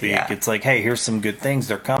 so to speak. Yeah. It's like, hey, here's some good things.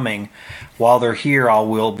 They're coming. While they're here,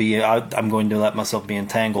 I'm going to let myself be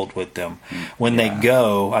entangled with them. When they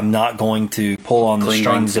go, I'm not going to pull on the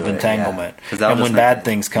strings of entanglement. And when bad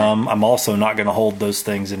things come, I'm also not going to hold those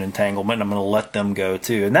things in entanglement. I'm going to let them go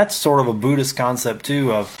too. And that's sort of a Buddhist concept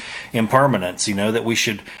too of impermanence, you know, that we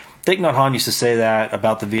should... Thich Nhat Hanh used to say that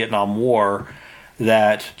about the Vietnam War,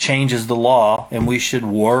 that change is the law, and we should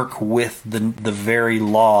work with the very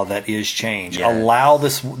law that is change. Yes. Allow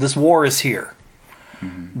this war is here,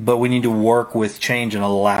 but we need to work with change and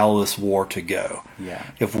allow this war to go. Yeah.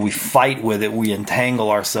 If we fight with it, we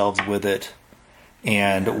entangle ourselves with it,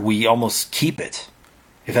 and we almost keep it.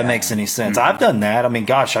 If that makes any sense. I've done that. I mean,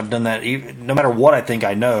 gosh, I've done that. No matter what I think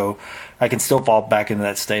I know, I can still fall back into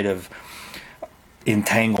that state of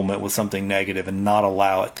entanglement with something negative and not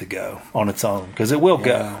allow it to go on its own, because it will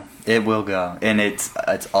go. It will go, and it's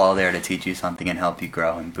all there to teach you something and help you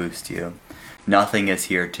grow and boost you. Nothing is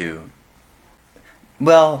here to...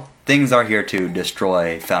 Well, things are here to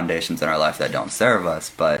destroy foundations in our life that don't serve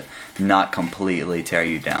us, but not completely tear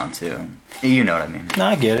you down too. You know what I mean? No,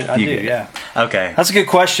 I get it. I do, yeah. Okay. That's a good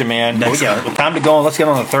question, man. Time to go on. Let's get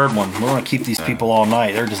on the third one. We want to keep these people all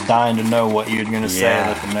night. They're just dying to know what you're going to say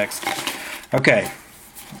at the next... Okay.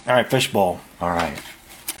 All right, fishbowl. All right.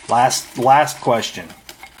 Last question.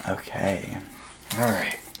 Okay. All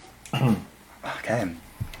right. Okay.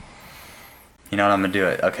 You know what, I'm going to do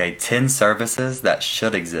it. Okay, 10 services that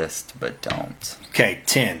should exist but don't. Okay,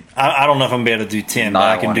 10. I don't know if I'm going to be able to do 10, but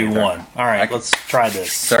I can do one. All right, let's try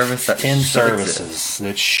this. 10 services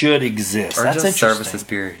that should exist. Or that's just interesting. services,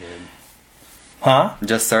 period. Huh?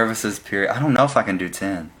 Just services, period. I don't know if I can do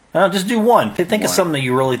 10. No, just do one. Think of something that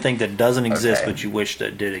you really think that doesn't exist, but you wish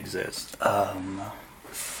that did exist. What?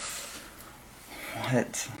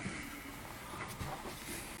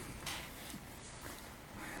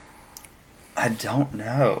 I don't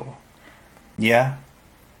know. Yeah?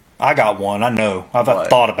 I got one. I know. I've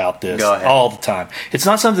thought about this all the time. It's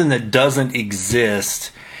not something that doesn't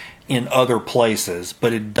exist in other places,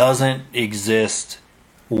 but it doesn't exist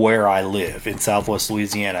where I live in Southwest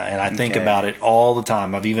Louisiana, and I think about it all the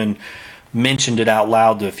time. I've even mentioned it out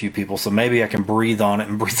loud to a few people, so maybe I can breathe on it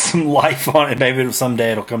and breathe some life on it. Maybe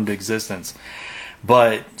someday it'll come to existence.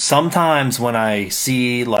 But sometimes when I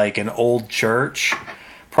see like an old church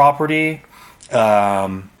property,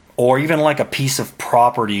 or even like a piece of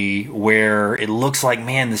property where it looks like,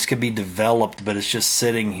 man, this could be developed, but it's just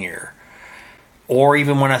sitting here. Or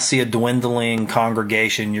even when I see a dwindling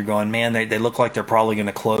congregation, you're going, man, they look like they're probably going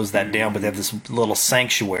to close that down, but they have this little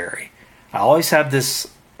sanctuary. I always have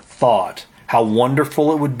this thought, how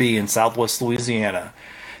wonderful it would be in Southwest Louisiana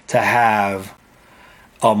to have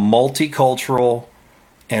a multicultural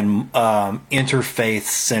and interfaith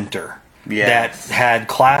center that had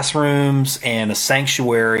classrooms and a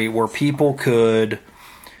sanctuary where people could,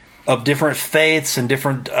 of different faiths and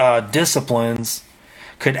different disciplines,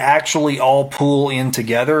 could actually all pool in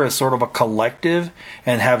together as sort of a collective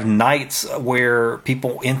and have nights where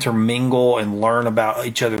people intermingle and learn about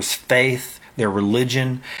each other's faith, their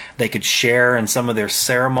religion. They could share in some of their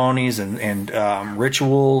ceremonies and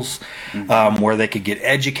rituals, where they could get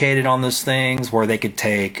educated on those things, where they could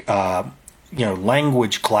take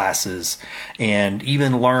language classes and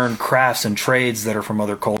even learn crafts and trades that are from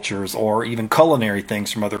other cultures, or even culinary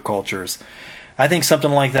things from other cultures. I think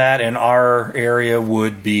something like that in our area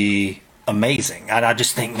would be amazing. And I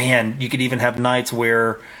just think, man, you could even have nights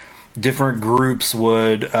where different groups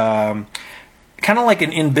would, kind of like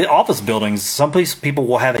in office buildings, some people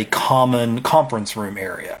will have a common conference room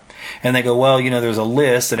area. And they go, well, there's a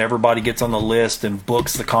list, and everybody gets on the list and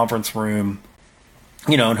books the conference room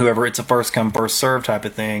and whoever, it's a first come first serve type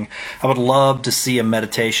of thing. I would love to see a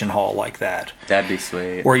meditation hall like that. That'd be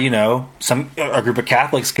sweet. Where a group of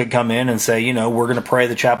Catholics could come in and say, we're going to pray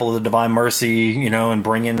the Chapel of the Divine Mercy, and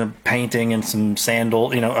bring in a painting and some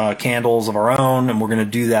candles of our own, and we're going to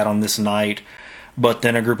do that on this night. But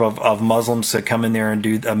then a group of Muslims could come in there and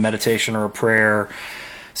do a meditation or a prayer.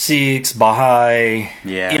 Sikhs, Baha'i,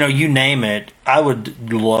 you name it. I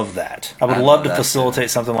would love that. I would love to facilitate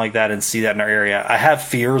something like that and see that in our area. I have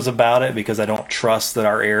fears about it because I don't trust that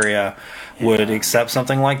our area would accept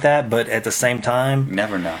something like that. But at the same time, you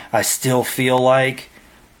never know. I still feel like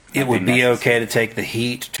it would be okay to take the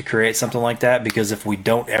heat to create something like that, because if we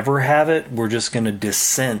don't ever have it, we're just going to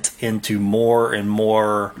descent into more and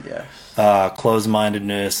more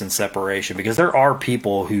closed-mindedness and separation, because there are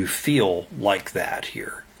people who feel like that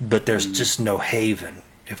here, but there's just no haven,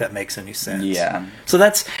 if that makes any sense. Yeah. So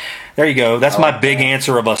there you go. That's my big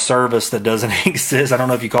answer of a service that doesn't exist. I don't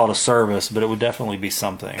know if you call it a service, but it would definitely be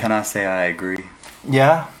something. Can I say I agree?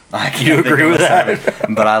 Yeah? You agree with that?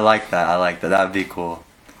 But I like that. That'd be cool.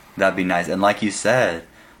 That'd be nice. And like you said,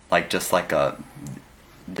 just like a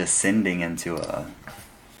descending into a...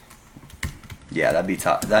 Yeah, that'd be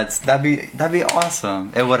tough. That'd be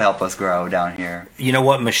awesome. It would help us grow down here. You know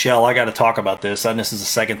what, Michelle? I got to talk about this. And this is the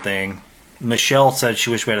second thing. Michelle said she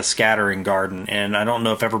wished we had a scattering garden, and I don't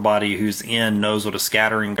know if everybody who's knows what a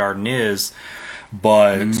scattering garden is,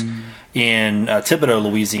 but in Thibodaux,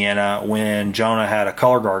 Louisiana, when Jonah had a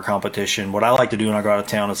color guard competition, what I like to do when I go out of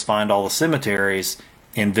town is find all the cemeteries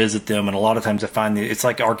and visit them. And a lot of times I find it's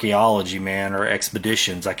like archaeology, man, or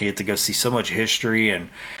expeditions. I get to go see so much history, and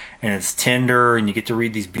it's tender, and you get to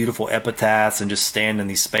read these beautiful epitaphs and just stand in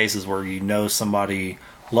these spaces where somebody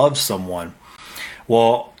loves someone.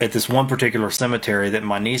 Well, at this one particular cemetery that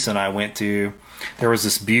my niece and I went to, there was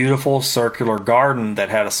this beautiful circular garden that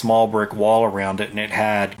had a small brick wall around it, and it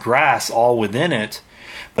had grass all within it,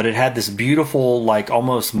 but it had this beautiful,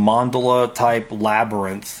 almost mandala type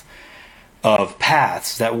labyrinth of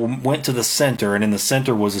paths that went to the center, and in the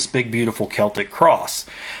center was this big beautiful Celtic cross.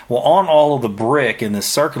 Well, on all of the brick in this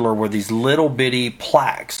circular were these little bitty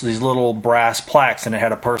plaques, these little brass plaques, and it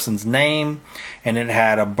had a person's name, and it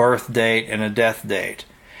had a birth date and a death date.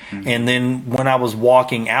 And then when I was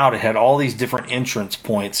walking out, it had all these different entrance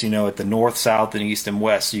points, at the north, south, and east and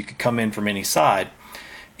west, so you could come in from any side.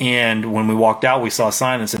 And when we walked out, we saw a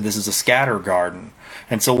sign that said, "This is a scatter garden."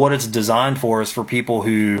 And so what it's designed for is for people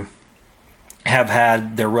who have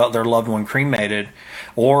had their loved one cremated,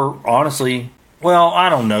 or honestly, I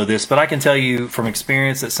don't know this, but I can tell you from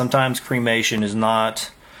experience that sometimes cremation is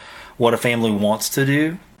not what a family wants to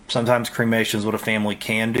do. Sometimes cremation is what a family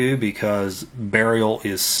can do, because burial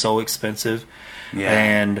is so expensive. Yeah.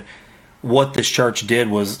 And what this church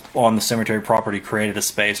did was, on the cemetery property, created a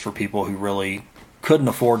space for people who really couldn't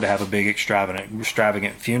afford to have a big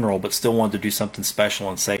extravagant funeral, but still wanted to do something special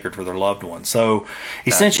and sacred for their loved one. So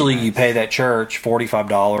essentially, you pay that church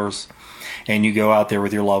 $45, and you go out there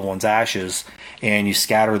with your loved one's ashes, and you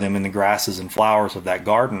scatter them in the grasses and flowers of that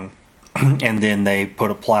garden. And then they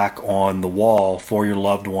put a plaque on the wall for your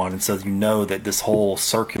loved one, and so that this whole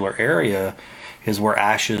circular area is where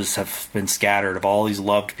ashes have been scattered of all these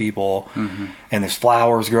loved people. And there's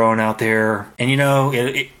flowers growing out there, and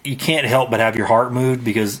you can't help but have your heart moved,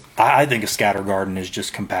 because I think a scatter garden is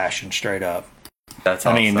just compassion, straight up. That's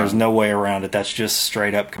awesome. I mean, there's no way around it. That's just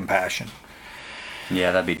straight up compassion.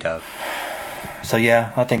 Yeah, that'd be dope. So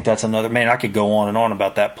yeah, I think that's another, man, I could go on and on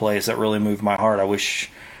about that place. That really moved my heart. I wish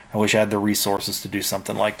I had the resources to do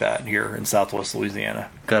something like that here in Southwest Louisiana.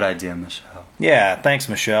 Good idea, Michelle. Yeah, thanks,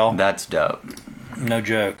 Michelle. That's dope. No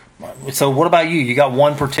joke. So what about you? You got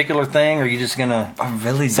one particular thing, or are you just going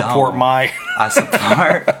to support my... I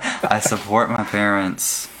support my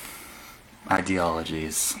parents'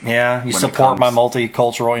 ideologies. Yeah, you support my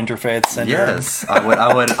multicultural interfaith center? Yes,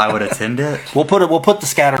 I would attend it. We'll put the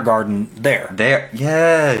scatter garden there. There,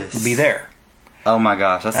 yes. It'll be there. Oh my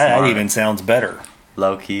gosh, that even sounds better.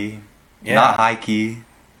 Low key, not high key.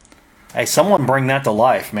 Hey, someone bring that to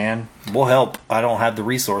life, man. We'll help. I don't have the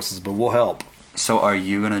resources, but we'll help. So are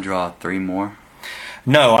you going to draw 3 more?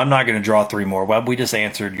 No, I'm not going to draw 3 more. Well, we just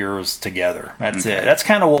answered yours together. That's it. That's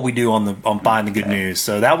kind of what we do on Find the Good News.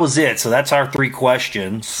 So that was it. So that's our 3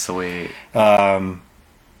 questions. Sweet.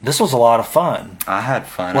 This was a lot of fun. I had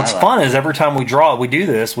fun. What's fun is every time we do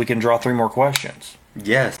this, we can draw 3 more questions.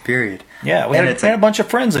 Yes, period. Yeah, we had a bunch of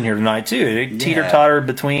friends in here tonight, too. They teeter-tottered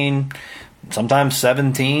between sometimes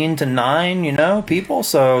 17 to 9, people.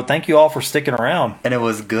 So thank you all for sticking around. And it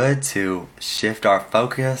was good to shift our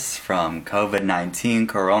focus from COVID-19,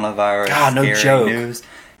 coronavirus, no joke. news,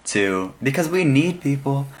 to, because we need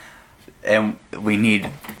people. And we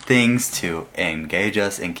need things to engage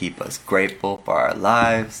us and keep us grateful for our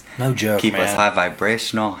lives. No joke, Keep man. us high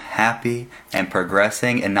vibrational, happy, and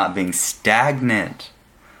progressing, and not being stagnant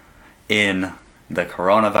in the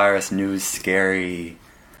coronavirus news scary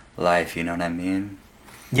life. You know what I mean?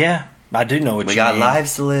 Yeah, I do know what We you got mean.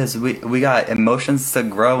 lives to live. We got emotions to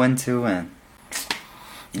grow into and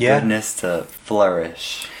goodness to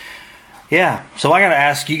flourish. Yeah, so I got to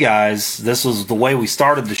ask you guys, this was the way we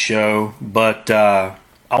started the show, but I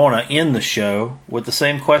want to end the show with the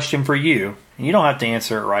same question for you. You don't have to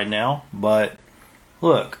answer it right now, but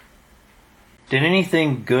look, did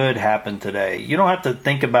anything good happen today? You don't have to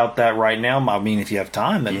think about that right now. I mean, if you have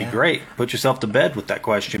time, that'd be great. Put yourself to bed with that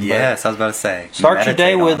question. Yes, I was about to say. Start your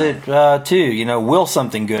day with meditate it too. You know, will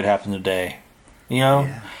something good happen today? You know?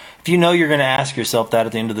 Yeah. If you know you're going to ask yourself that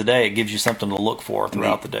at the end of the day, it gives you something to look for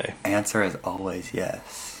throughout the day. Answer is always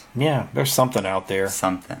yes. Yeah, there's something out there.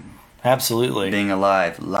 Something. Absolutely. Being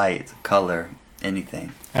alive, light, color,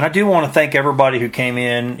 anything. And I do want to thank everybody who came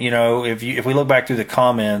in. You know, if we look back through the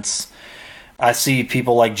comments, I see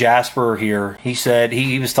people like Jasper here. He said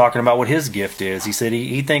he was talking about what his gift is. He said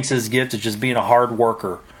he thinks his gift is just being a hard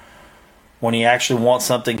worker. When he actually wants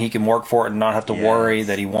something, he can work for it and not have to worry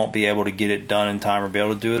that he won't be able to get it done in time or be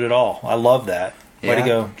able to do it at all. I love that. Way to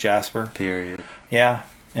go, Jasper. Period. Yeah.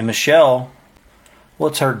 And Michelle,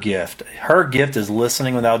 what's her gift? Her gift is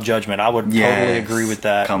listening without judgment. I would totally agree with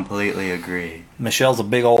that. Completely agree. Michelle's a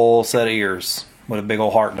big old set of ears with a big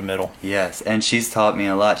old heart in the middle. Yes, and she's taught me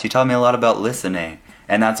a lot. She taught me a lot about listening,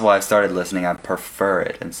 and that's why I started listening. I prefer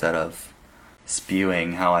it instead of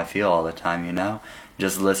spewing how I feel all the time, you know?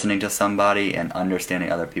 Just listening to somebody and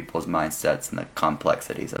understanding other people's mindsets and the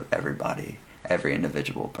complexities of everybody, every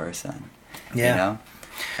individual person. Yeah. You know?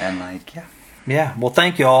 And like, yeah. Yeah. Well,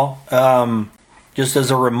 thank y'all. Just as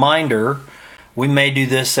a reminder, we may do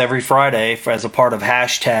this every Friday as a part of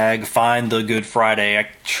hashtag Find the Good Friday. I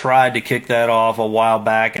tried to kick that off a while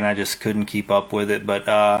back and I just couldn't keep up with it. But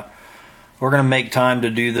we're going to make time to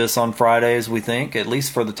do this on Fridays, we think, at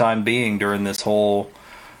least for the time being during this whole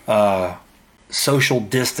social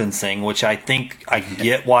distancing, which I think I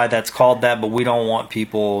get why that's called that, but we don't want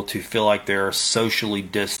people to feel like they're socially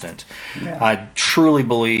distant. Yeah. I truly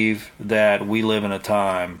believe that we live in a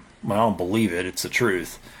time, well, I don't believe it, it's the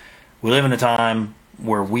truth. We live in a time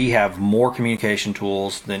where we have more communication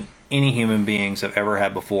tools than any human beings have ever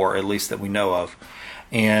had before, at least that we know of.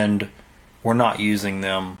 And we're not using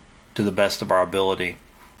them to the best of our ability.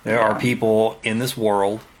 There are people in this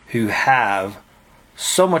world who have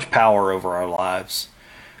so much power over our lives.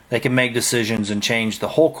 They can make decisions and change the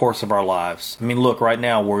whole course of our lives. I mean, look, right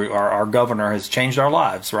now, our governor has changed our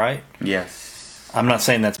lives, right? Yes. I'm not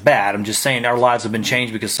saying that's bad. I'm just saying our lives have been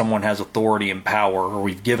changed because someone has authority and power, or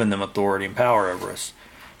we've given them authority and power over us.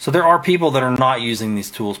 So there are people that are not using these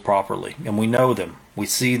tools properly, and we know them. We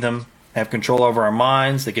see them have control over our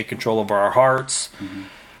minds. They get control over our hearts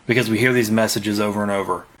because we hear these messages over and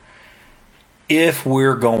over. If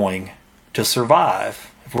we're going to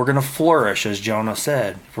survive, if we're going to flourish, as Jonah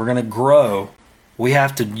said, if we're going to grow, we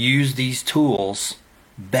have to use these tools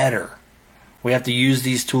better. We have to use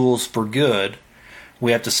these tools for good.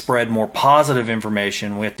 We have to spread more positive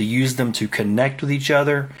information. We have to use them to connect with each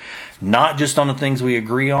other, not just on the things we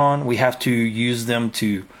agree on. We have to use them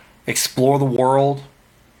to explore the world,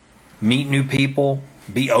 meet new people,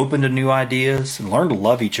 be open to new ideas, and learn to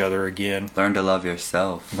love each other again. Learn to love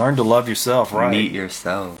yourself. Learn to love yourself, right? Meet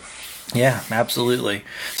yourself. Yeah, absolutely.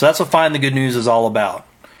 So that's what Find the Good News is all about.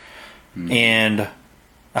 And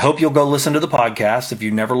I hope you'll go listen to the podcast if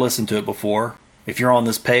you've never listened to it before. If you're on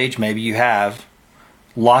this page, maybe you have.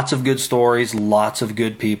 Lots of good stories, lots of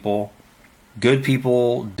good people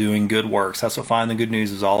doing good works. That's what Find the Good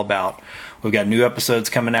News is all about. We've got new episodes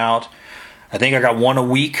coming out. I think I got one a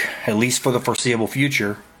week, at least for the foreseeable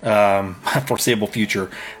future.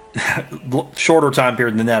 Shorter time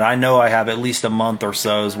period than that. I know I have at least a month or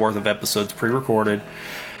so's worth of episodes pre-recorded.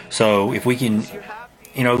 So if we can,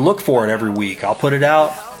 look for it every week. I'll put it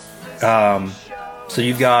out. So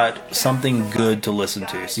you've got something good to listen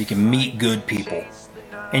to. So you can meet good people.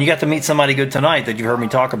 And you got to meet somebody good tonight that you heard me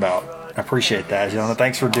talk about. I appreciate that. Jonah,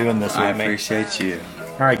 thanks for doing this with me. I appreciate you.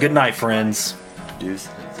 All right, good night, friends. Deuce.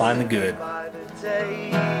 Find the good.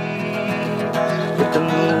 With the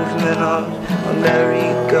movement of a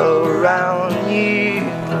merry-go-round, you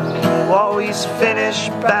always finish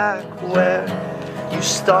back where you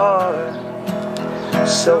start.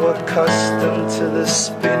 So accustomed to the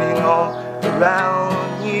spinning all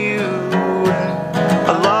around you.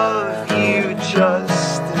 I love you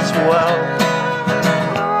just as well.